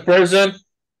 Another person.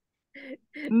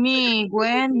 Me,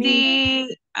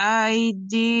 Wendy, I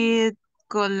did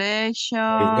collection.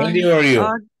 Wendy or you?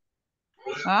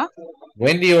 Huh?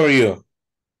 Wendy or you?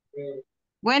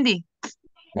 Wendy.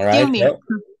 All right. Me.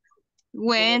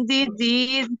 Wendy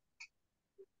did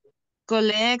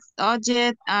collect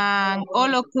objects and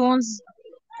holocons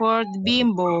for the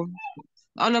bimbo.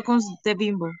 Holocons de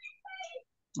bimbo.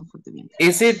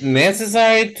 Is it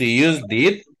necessary to use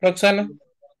did, Roxana?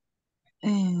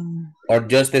 Or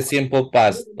just a simple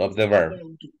past of the verb?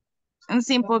 A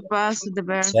simple past of the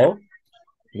verb. So,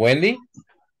 Wendy?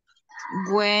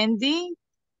 Wendy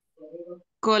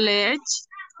collected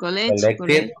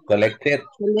object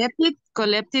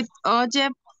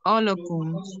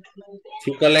holocons.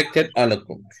 She collected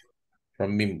holocons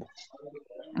from bimbo.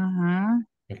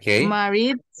 Okay.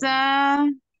 Maritza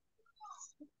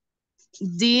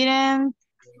didn't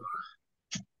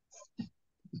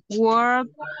work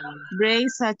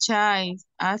as a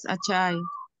child.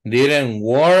 Didn't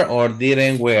wear or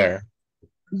didn't wear?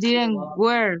 Didn't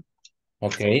wear.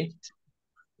 Okay.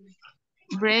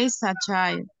 Brace a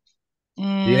child.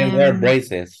 Didn't wear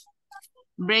braces.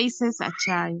 Braces a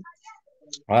child.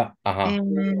 Uh-huh.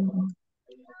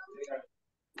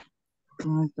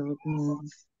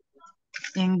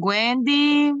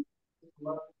 And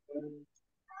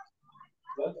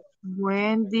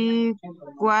Wendy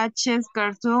watches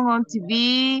cartoon on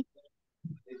TV.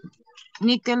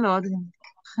 Nickelodeon.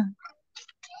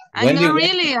 I'm not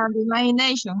really on the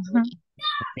imagination.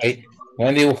 Okay.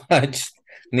 Wendy watched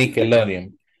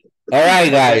Nickelodeon. All right,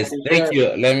 guys. Thank you.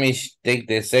 Let me take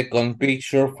the second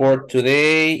picture for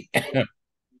today.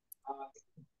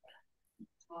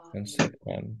 1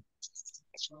 second.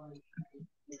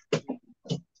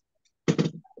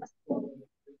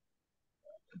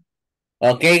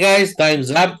 Okay, guys,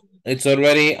 time's up. It's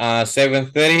already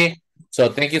 7:30. So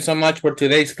thank you so much for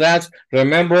today's class.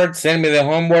 Remember, send me the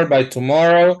homework by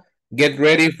tomorrow. Get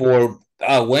ready for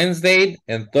Wednesday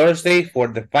and Thursday for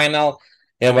the final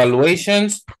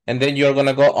evaluations. And then you're going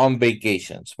to go on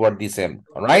vacations for December.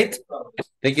 All right?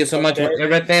 Thank you so much for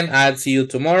everything. I'll see you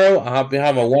tomorrow. I hope you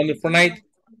have a wonderful night.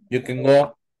 You can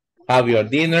go have your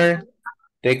dinner,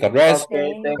 take a rest,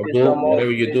 or do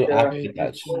whatever you do after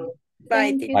that.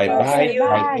 Bye, teacher. Bye, bye.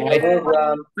 Bye,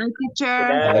 bye. Bye, teacher.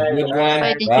 Have a good one.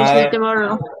 Bye, teacher. See you Bye.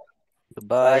 tomorrow.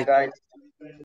 Bye. Bye, guys.